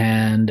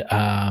 And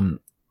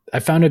I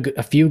found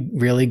a few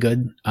really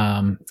good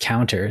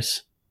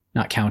counters,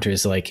 not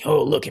counters like,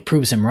 oh, look, it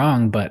proves him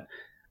wrong, but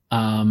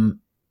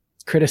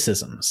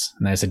criticisms.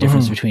 And there's a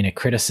difference between a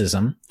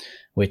criticism,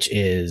 which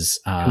is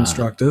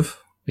constructive,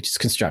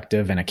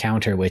 and a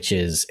counter, which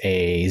is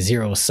a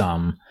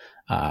zero-sum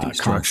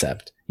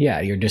concept. Yeah,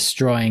 you're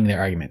destroying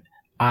their argument.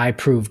 I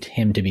proved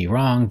him to be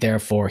wrong,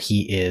 therefore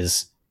he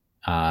is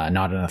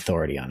not an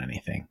authority on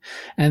anything.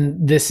 And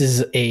this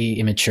is a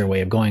immature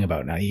way of going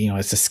about it. Now,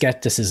 it's a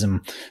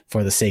skepticism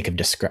for the sake of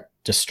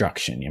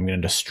destruction. I'm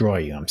going to destroy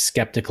you. I'm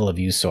skeptical of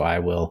you, so I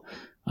will,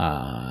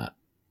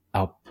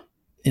 I'll,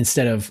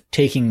 instead of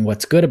taking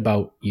what's good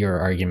about your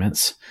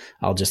arguments,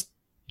 I'll just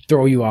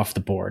throw you off the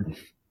board.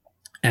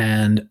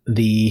 And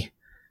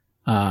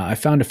I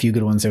found a few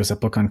good ones. There was a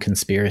book on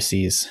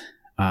conspiracies,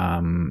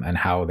 and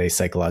how they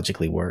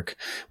psychologically work,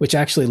 which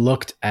actually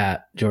looked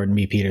at Jordan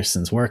B.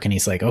 Peterson's work. And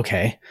he's like,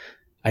 okay,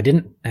 I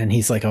didn't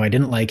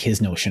like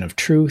his notion of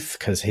truth,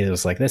 because he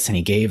was like this. And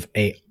he gave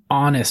a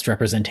honest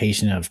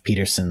representation of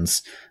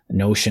Peterson's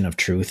notion of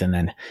truth. And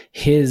then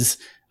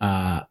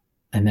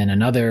and then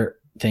another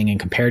thing, and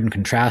compared and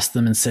contrasted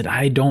them and said,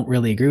 I don't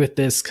really agree with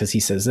this because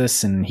he says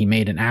this. And he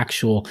made an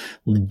actual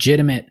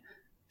legitimate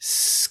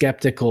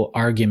skeptical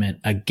argument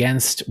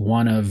against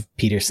one of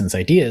Peterson's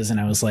ideas. And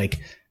I was like,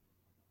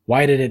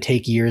 why did it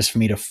take years for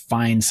me to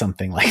find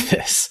something like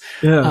this?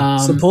 Yeah.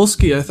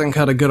 Sapolsky, I think,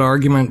 had a good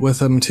argument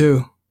with him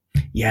too.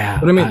 Yeah.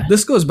 But I mean,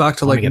 this goes back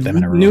to like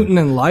Newton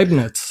and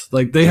Leibniz.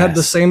 Like they had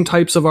the same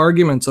types of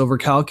arguments over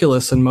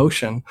calculus and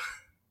motion.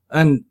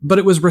 But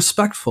it was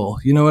respectful.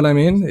 You know what I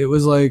mean? It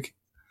was like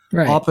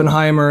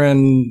Oppenheimer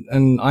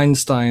and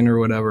Einstein or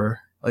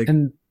whatever. Like,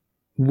 and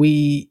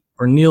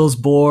or Niels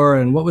Bohr,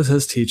 and what was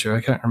his teacher?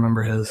 I can't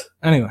remember his.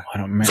 Anyway, I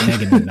don't remember.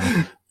 Megan didn't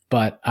know.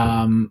 But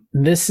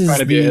this is trying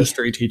to be a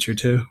history teacher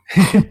too.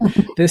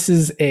 This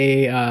is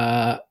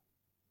the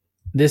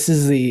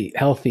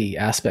healthy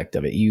aspect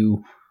of it.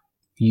 You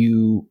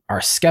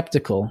are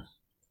skeptical,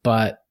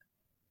 but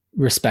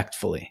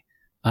respectfully,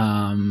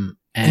 and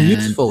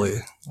usefully.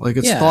 Like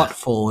it's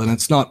thoughtful, and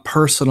it's not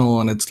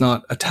personal, and it's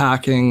not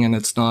attacking, and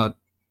it's not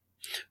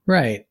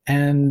right.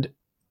 And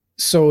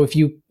so if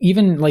you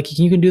even like,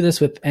 you can do this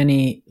with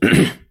any.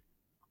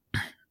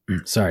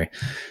 Sorry,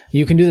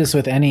 you can do this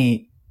with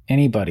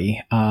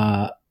anybody,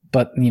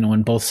 but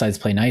when both sides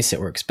play nice, it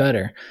works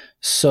better.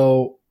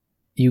 So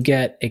you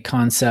get a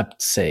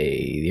concept,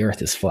 say the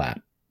earth is flat.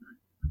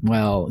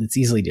 Well, it's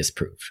easily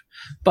disproved,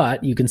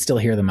 but you can still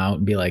hear them out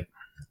and be like,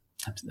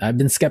 I've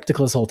been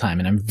skeptical this whole time,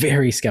 and I'm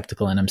very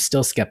skeptical, and I'm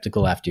still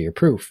skeptical after your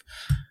proof.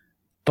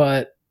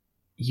 But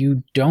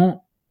you don't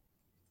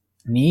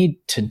need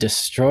to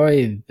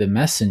destroy the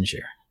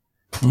messenger.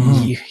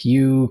 Mm-hmm.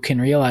 You can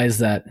realize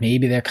that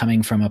maybe they're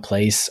coming from a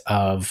place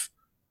of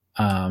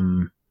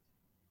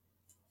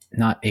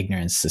not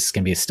ignorance, this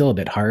can be still a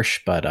bit harsh,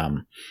 but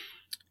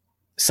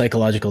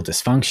psychological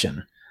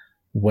dysfunction,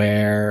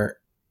 where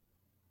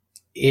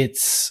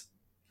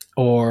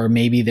or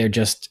maybe they're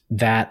just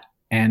that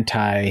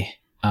a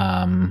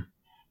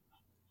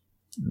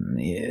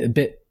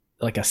bit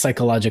like a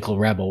psychological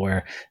rebel,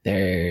 where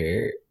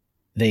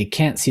they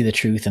can't see the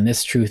truth, and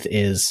this truth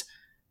is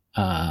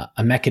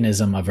a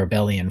mechanism of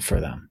rebellion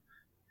for them.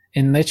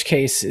 In which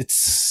case,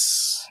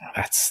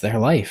 that's their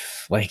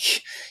life.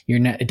 Like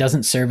it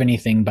doesn't serve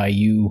anything by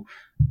you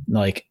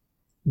like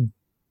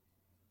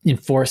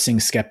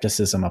enforcing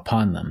skepticism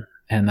upon them.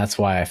 And that's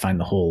why I find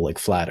the whole like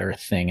flat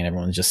earth thing, and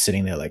everyone's just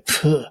sitting there like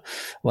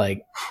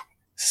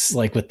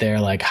with their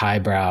like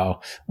highbrow,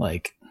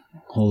 like,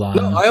 hold on.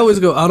 No, I always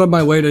go out of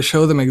my way to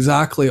show them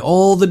exactly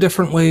all the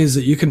different ways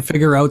that you can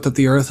figure out that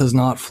the earth is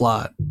not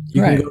flat.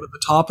 You can go to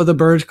the top of the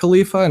Burj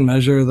Khalifa and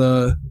measure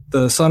the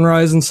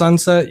sunrise and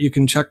sunset. You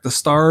can check the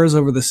stars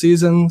over the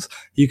seasons.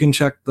 You can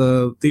check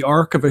the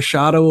arc of a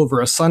shadow over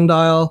a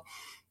sundial.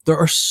 There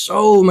are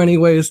so many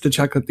ways to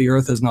check that the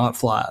earth is not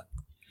flat.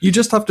 You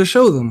just have to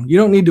show them. You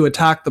don't need to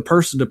attack the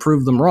person to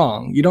prove them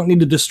wrong. You don't need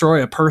to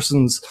destroy a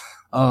person's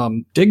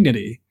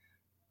dignity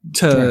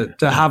to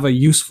have a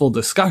useful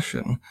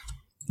discussion.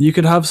 You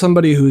could have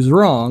somebody who's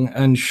wrong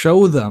and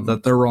show them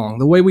that they're wrong.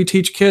 The way we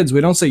teach kids,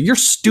 we don't say, you're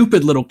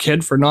stupid little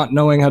kid for not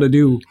knowing how to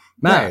do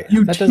math. Right.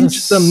 You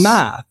teach them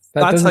math.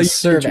 That's how you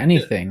serve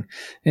anything.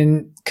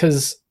 And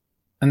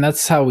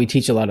that's how we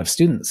teach a lot of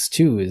students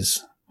too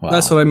is, well,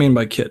 that's what I mean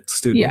by kids,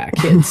 students. Yeah,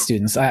 kids,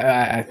 students.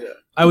 I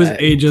was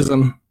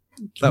ageism.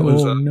 That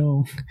was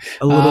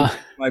a little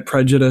my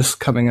prejudice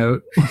coming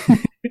out.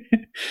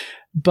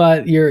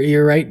 But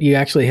you're right. You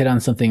actually hit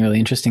on something really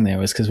interesting there,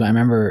 was because I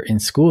remember in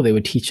school they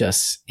would teach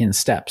us in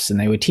steps, and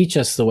they would teach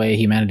us the way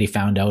humanity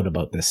found out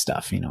about this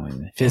stuff.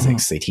 In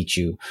physics, they teach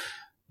you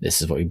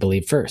this is what we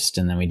believe first,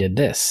 and then we did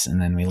this,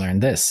 and then we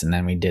learned this, and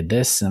then we did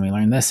this, and then we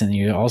learned this,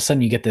 and all of a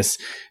sudden you get this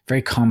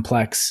very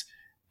complex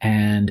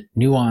and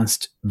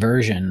nuanced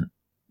version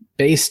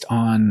based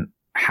on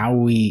how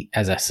we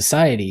as a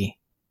society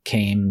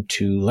came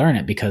to learn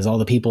it, because all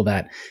the people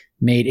that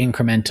made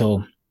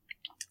incremental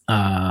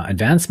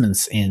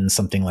advancements in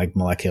something like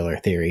molecular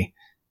theory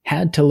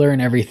had to learn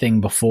everything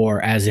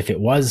before as if it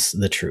was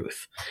the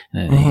truth.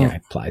 And they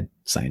applied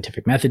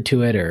scientific method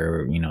to it,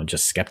 or,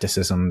 just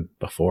skepticism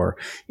before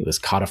it was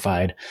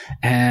codified.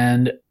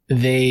 And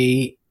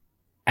they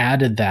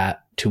added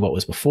that to what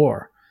was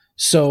before.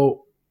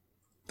 So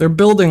they're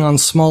building on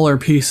smaller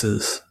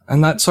pieces.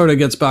 And that sort of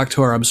gets back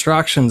to our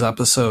abstractions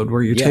episode,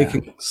 where you're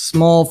taking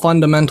small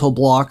fundamental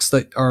blocks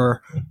that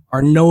are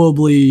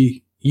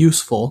knowably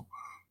useful,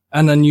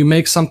 and then you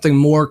make something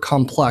more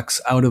complex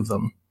out of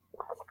them.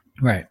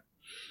 Right.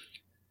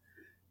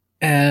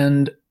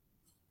 And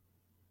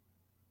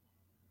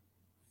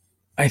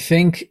I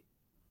think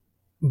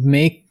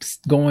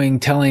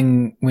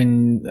telling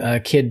when a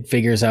kid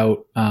figures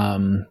out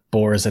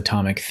Bohr's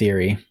atomic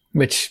theory,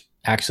 which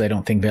actually I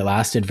don't think it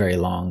lasted very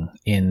long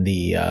in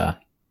the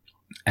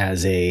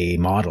as a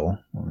model,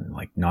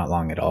 like not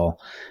long at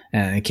all.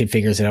 And the kid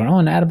figures it out. Oh,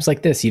 an atom's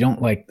like this. You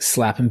don't like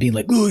slap him being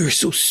like, oh, you're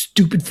so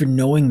stupid for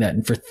knowing that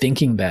and for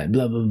thinking that,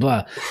 blah, blah,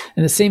 blah.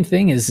 And the same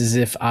thing is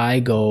if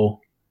I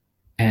go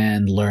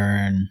and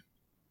learn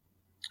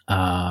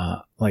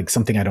like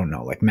something I don't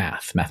know, like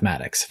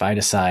mathematics. If I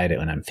decide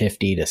when I'm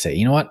 50 to say,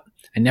 you know what,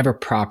 I never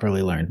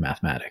properly learned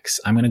mathematics,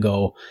 I'm going to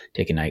go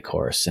take a night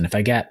course. And if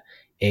I get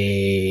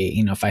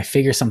if I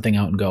figure something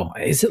out and go,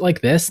 is it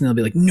like this? And they'll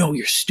be like, no,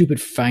 you're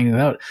stupid for finding it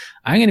out.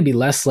 I'm going to be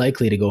less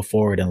likely to go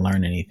forward and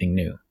learn anything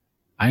new.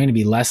 I'm going to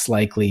be less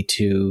likely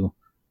to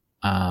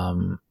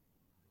try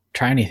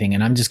anything.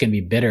 And I'm just going to be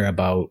bitter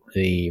about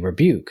the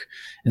rebuke.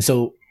 And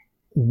so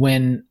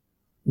when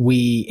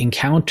we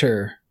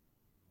encounter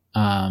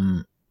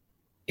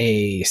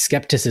a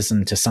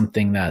skepticism to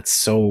something that's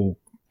so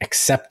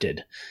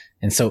accepted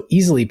and so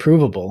easily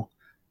provable,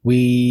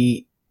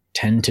 we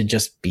tend to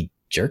just be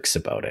jerks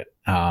about it,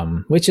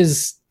 which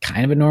is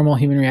kind of a normal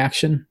human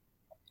reaction.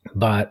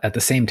 But at the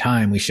same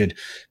time, we should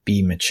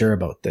be mature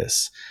about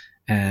this.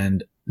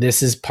 And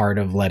this is part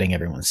of letting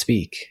everyone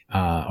speak,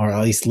 or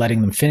at least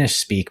letting them finish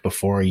speak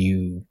before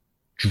you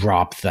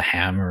drop the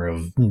hammer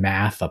of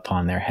math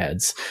upon their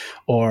heads.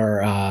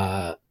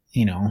 Or,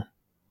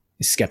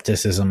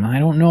 skepticism. I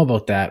don't know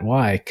about that.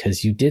 Why?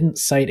 Because you didn't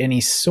cite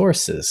any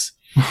sources.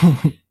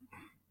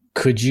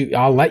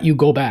 I'll let you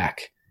go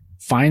back.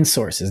 Find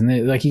sources.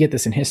 And like you get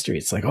this in history.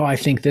 It's like, oh, I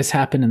think this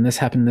happened and this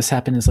happened and this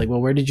happened. It's like, well,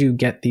 where did you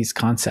get these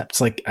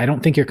concepts? Like, I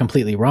don't think you're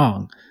completely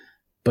wrong,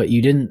 but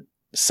you didn't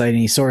cite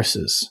any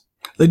sources.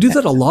 They do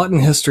that a lot in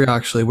history,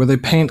 actually, where they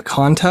paint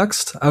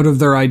context out of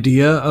their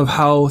idea of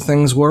how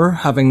things were,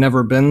 having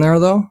never been there,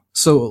 though.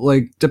 So,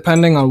 like,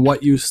 depending on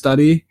what you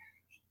study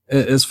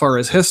as far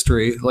as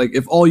history, like,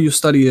 if all you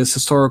study is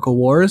historical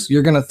wars,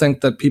 you're going to think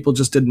that people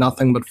just did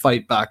nothing but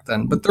fight back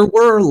then. But there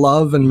were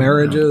love and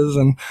marriages,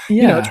 and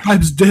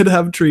tribes did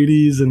have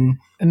treaties, and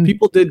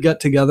people did get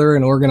together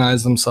and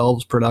organize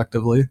themselves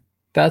productively.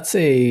 That's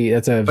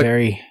a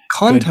very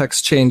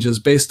context changes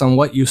based on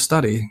what you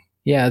study.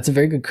 Yeah, it's a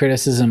very good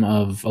criticism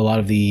of a lot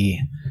of the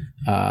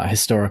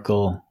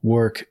historical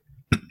work,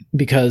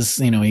 because,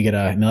 you get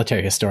a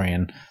military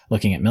historian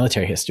looking at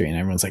military history and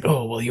everyone's like,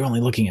 oh, well, you're only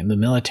looking at the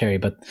military.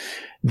 But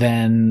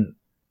then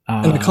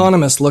an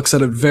economist looks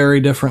at it very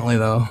differently,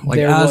 though. Like,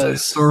 as a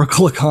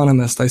historical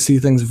economist, I see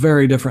things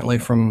very differently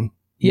from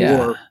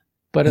war.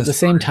 But at the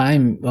same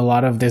time,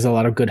 there's a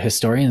lot of good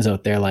historians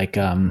out there. Like,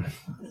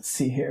 let's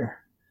see here.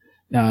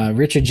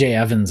 Richard J.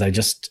 Evans, I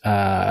just,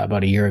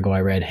 about a year ago, I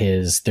read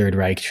his Third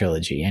Reich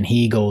trilogy, and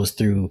he goes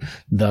through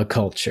the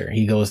culture.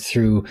 He goes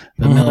through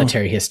the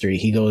military history.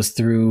 He goes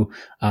through,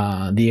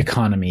 the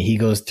economy. He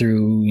goes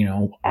through,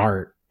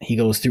 art. He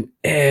goes through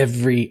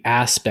every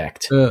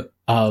aspect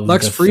of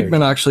Lex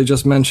Friedman actually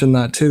just mentioned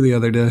that too the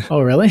other day. Oh,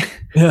 really?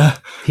 Yeah.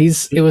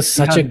 It was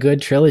such a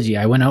good trilogy.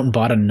 I went out and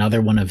bought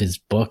another one of his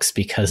books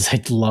because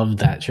I loved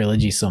that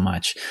trilogy so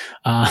much.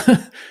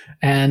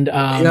 And he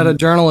had a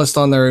journalist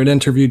on there who'd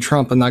interviewed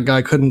Trump, and that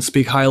guy couldn't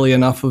speak highly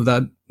enough of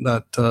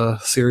that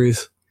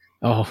series.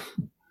 Oh,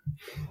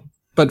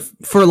 But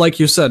for, like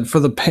you said, for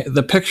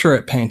the picture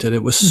it painted,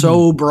 it was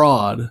so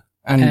broad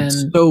and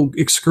so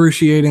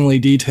excruciatingly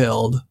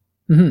detailed.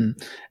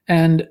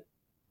 And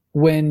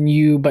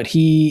but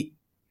he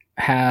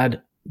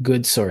had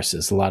good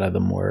sources. A lot of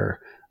them were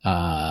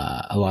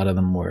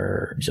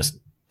just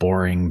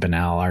boring,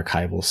 banal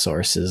archival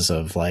sources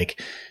of,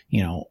 like,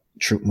 you know,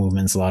 troop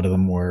movements. A lot of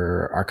them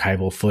were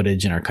archival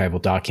footage and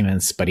archival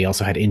documents, but he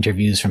also had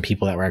interviews from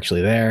people that were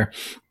actually there.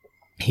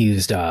 He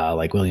used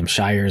like William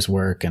Shire's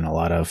work and a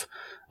lot of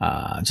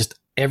just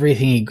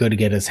everything he could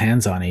get his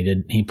hands on.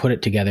 He put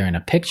it together in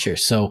a picture.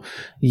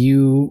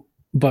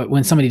 But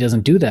when somebody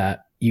doesn't do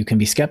that, you can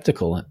be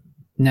skeptical.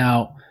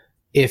 Now,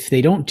 if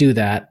they don't do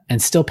that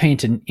and still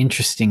paint an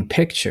interesting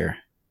picture,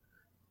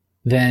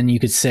 then you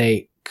could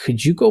say,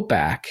 could you go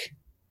back,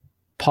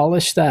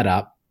 polish that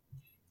up?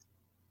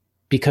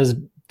 Because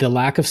the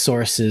lack of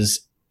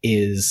sources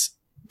is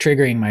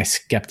triggering my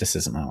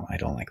skepticism. Oh, I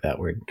don't like that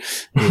word.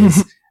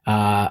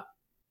 I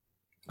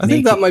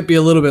think that might be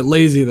a little bit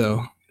lazy,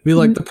 though. Be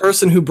like the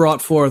person who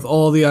brought forth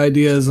all the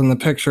ideas in the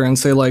picture and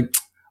say, like,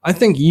 I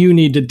think you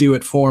need to do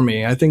it for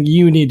me. I think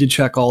you need to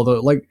check all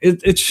the, like,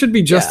 it should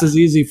be just as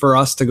easy for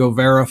us to go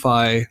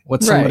verify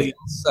what somebody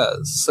else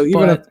says. So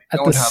even if at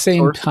the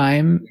same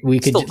time, we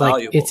could,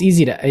 like,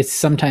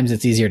 sometimes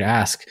it's easier to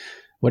ask,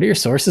 what are your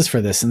sources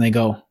for this? And they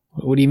go,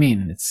 what do you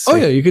mean? It's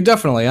yeah, you could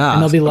definitely ask.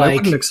 And they'll be like, I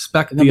wouldn't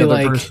expect the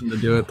other person to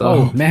do it, though.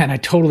 Oh man, I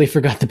totally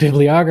forgot the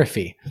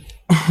bibliography.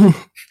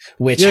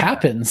 Which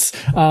happens.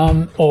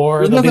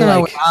 Or there's nothing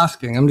wrong with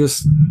asking. I'm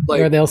just like,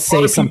 or they'll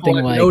say something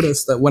like,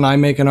 notice that when I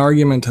make an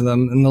argument to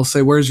them and they'll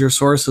say, where's your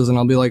sources? And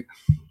I'll be like,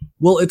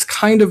 well, it's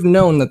kind of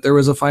known that there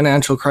was a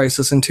financial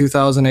crisis in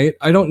 2008.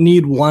 I don't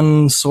need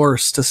one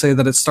source to say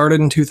that it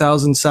started in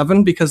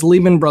 2007 because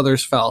Lehman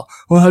Brothers fell.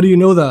 Well, how do you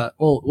know that?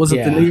 Well, was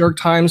it the New York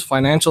Times,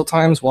 Financial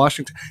Times,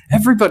 Washington?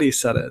 Everybody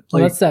said it.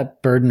 Well, that's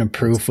that burden of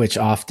proof, which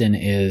often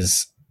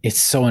is, it's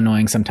so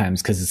annoying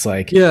sometimes because it's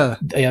like,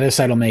 the other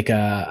side will make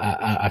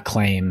a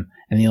claim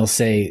and you'll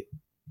say,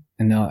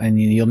 and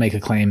you'll make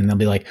a claim and they'll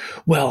be like,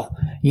 well,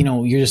 you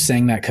know, you're just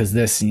saying that because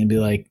this, and you'll be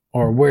like,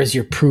 or where's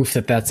your proof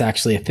that that's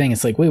actually a thing?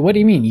 It's like, wait, what do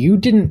you mean? You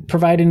didn't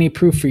provide any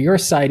proof for your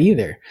side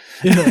either.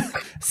 Yeah.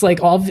 It's like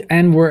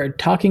and we're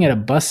talking at a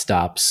bus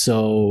stop.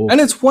 So,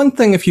 and it's one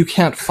thing if you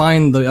can't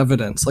find the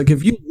evidence, like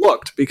if you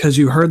looked because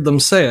you heard them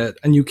say it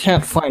and you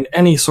can't find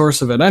any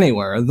source of it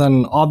anywhere,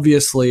 then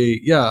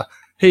obviously,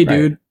 hey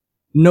dude,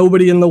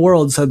 nobody in the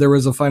world said there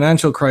was a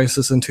financial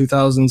crisis in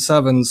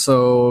 2007.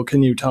 So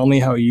can you tell me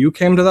how you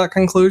came to that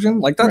conclusion?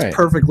 Like that's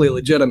perfectly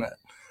legitimate.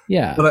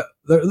 Yeah. But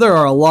there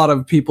are a lot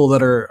of people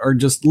that are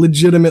just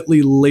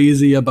legitimately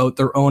lazy about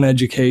their own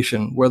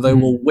education, where they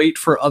will wait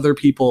for other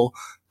people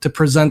to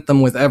present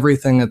them with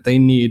everything that they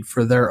need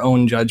for their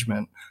own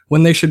judgment,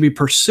 when they should be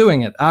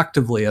pursuing it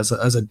actively as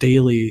a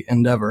daily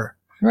endeavor.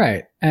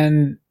 Right.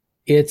 And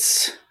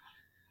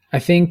I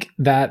think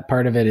that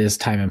part of it is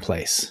time and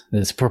place.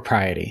 It's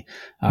propriety,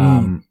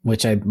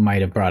 which I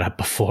might have brought up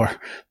before.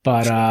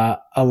 But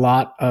a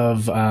lot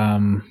of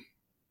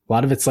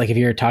it's like if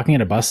you're talking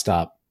at a bus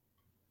stop,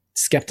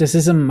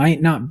 skepticism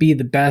might not be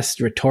the best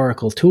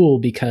rhetorical tool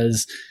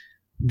because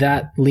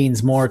that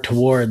leans more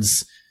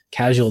towards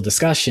casual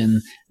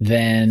discussion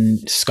than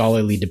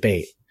scholarly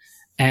debate.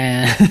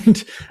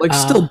 And like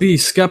still be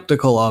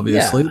skeptical,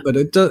 obviously, but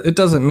it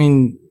doesn't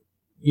mean,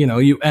 you know,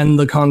 you end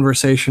the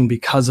conversation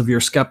because of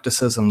your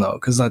skepticism, though,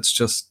 because that's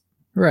just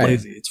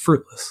lazy. It's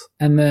fruitless.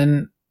 And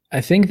then I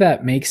think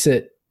that makes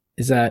it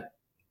is that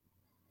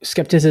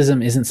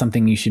skepticism isn't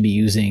something you should be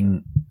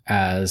using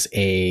as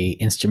a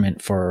instrument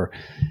for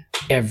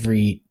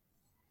every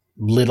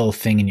little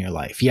thing in your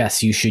life.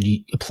 Yes, you should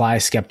apply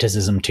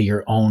skepticism to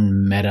your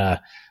own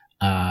meta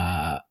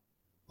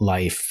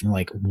life.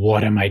 Like,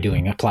 what am I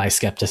doing? Apply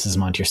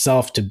skepticism onto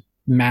yourself to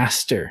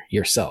master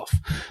yourself.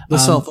 The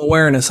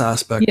self-awareness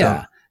aspect.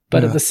 Yeah.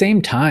 But at the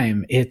same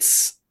time,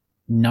 it's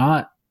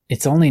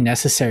only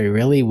necessary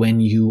really when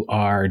you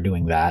are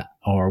doing that,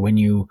 or when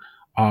you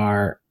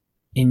are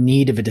in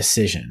need of a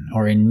decision,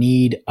 or in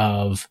need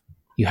of,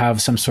 you have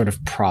some sort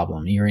of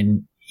problem,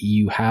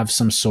 you have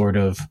some sort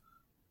of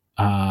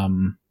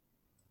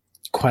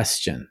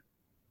question.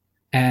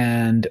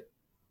 And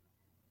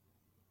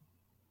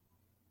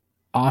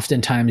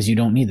oftentimes you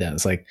don't need that.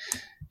 It's like,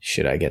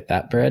 should I get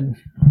that bread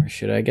or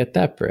should I get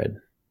that bread?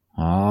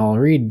 I'll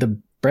read the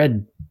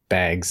bread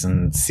bags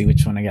and see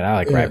which one I get. I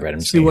like rye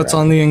bread. See what's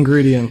on the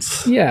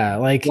ingredients. Yeah,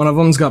 like one of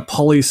them's got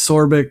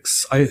polysorbic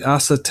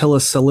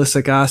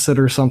acetylsalicylic acid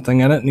or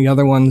something in it, and the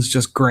other one's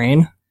just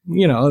grain.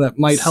 You know, that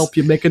might help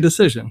you make a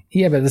decision.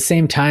 Yeah, but at the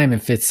same time,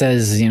 if it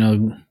says, you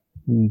know,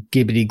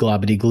 gibbity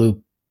globbity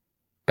gloop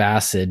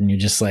acid, and you're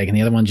just like, and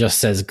the other one just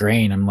says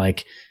grain, I'm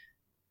like,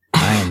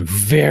 I am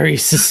very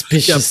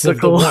suspicious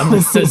of the one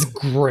that says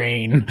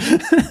grain.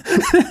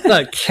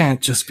 That can't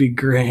just be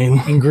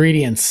grain.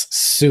 Ingredients: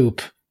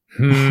 soup.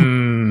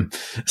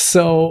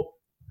 So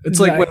it's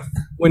like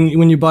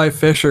when you buy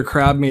fish or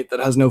crab meat that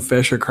has no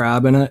fish or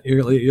crab in it,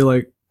 you're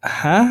like,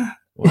 huh?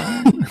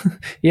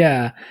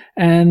 Yeah,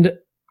 and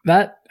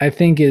that I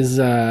think is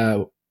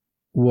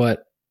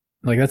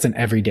that's an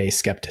everyday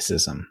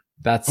skepticism.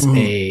 That's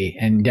Mhm.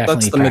 and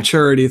definitely That's the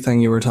maturity thing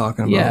you were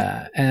talking about.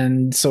 Yeah.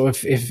 And so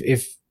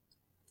if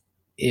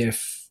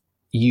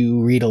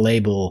you read a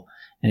label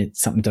and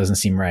something doesn't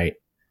seem right,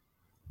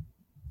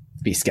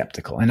 be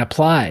skeptical and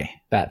apply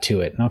that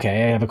to it.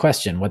 Okay, I have a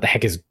question. What the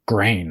heck is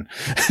grain?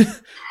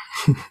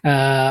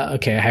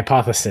 Okay,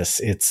 hypothesis.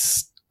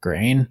 It's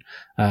grain.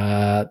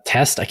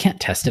 Test. I can't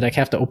test it. I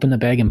have to open the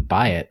bag and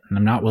buy it. And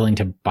I'm not willing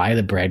to buy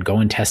the bread, go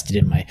and test it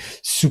in my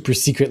super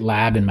secret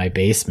lab in my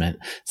basement.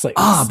 It's like,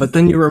 but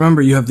then you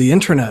remember you have the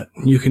internet.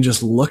 You can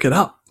just look it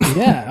up.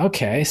 Yeah.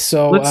 Okay.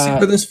 So let's see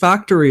where this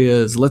factory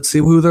is. Let's see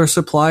who their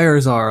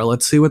suppliers are.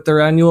 Let's see what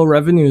their annual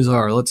revenues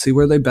are. Let's see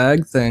where they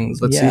bag things.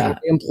 Let's see how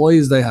many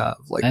employees they have.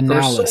 Like,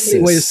 analysis. There's so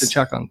many ways to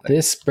check on things.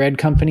 This bread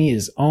company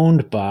is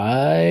owned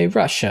by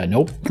Russia.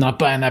 Nope, not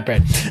buying that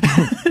bread.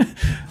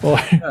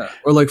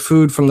 Or like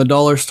food from the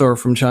dollar store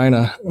from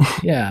China.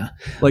 Yeah.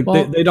 Like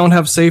they don't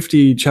have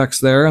safety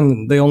checks there,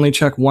 and they only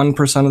check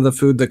 1% of the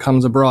food that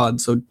comes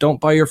abroad. So don't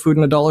buy your food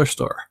in a dollar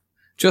store.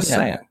 Just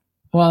saying.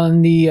 Well,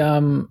 and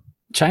the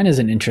China's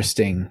an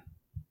interesting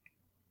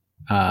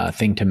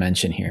thing to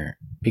mention here,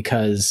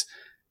 because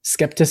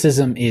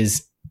skepticism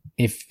is,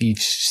 if you've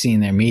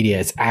seen their media,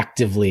 it's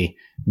actively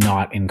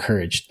not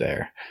encouraged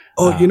there.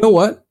 Oh, you know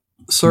what?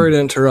 Sorry to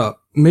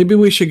interrupt. Maybe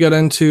we should get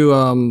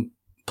into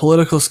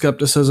political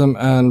skepticism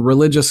and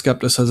religious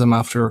skepticism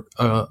after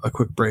a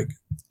quick break.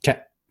 Okay.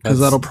 Because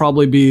that'll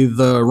probably be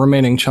the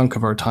remaining chunk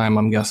of our time,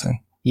 I'm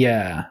guessing.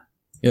 Yeah.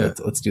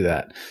 Let's do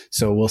that.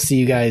 So we'll see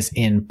you guys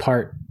in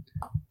part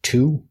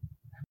 2.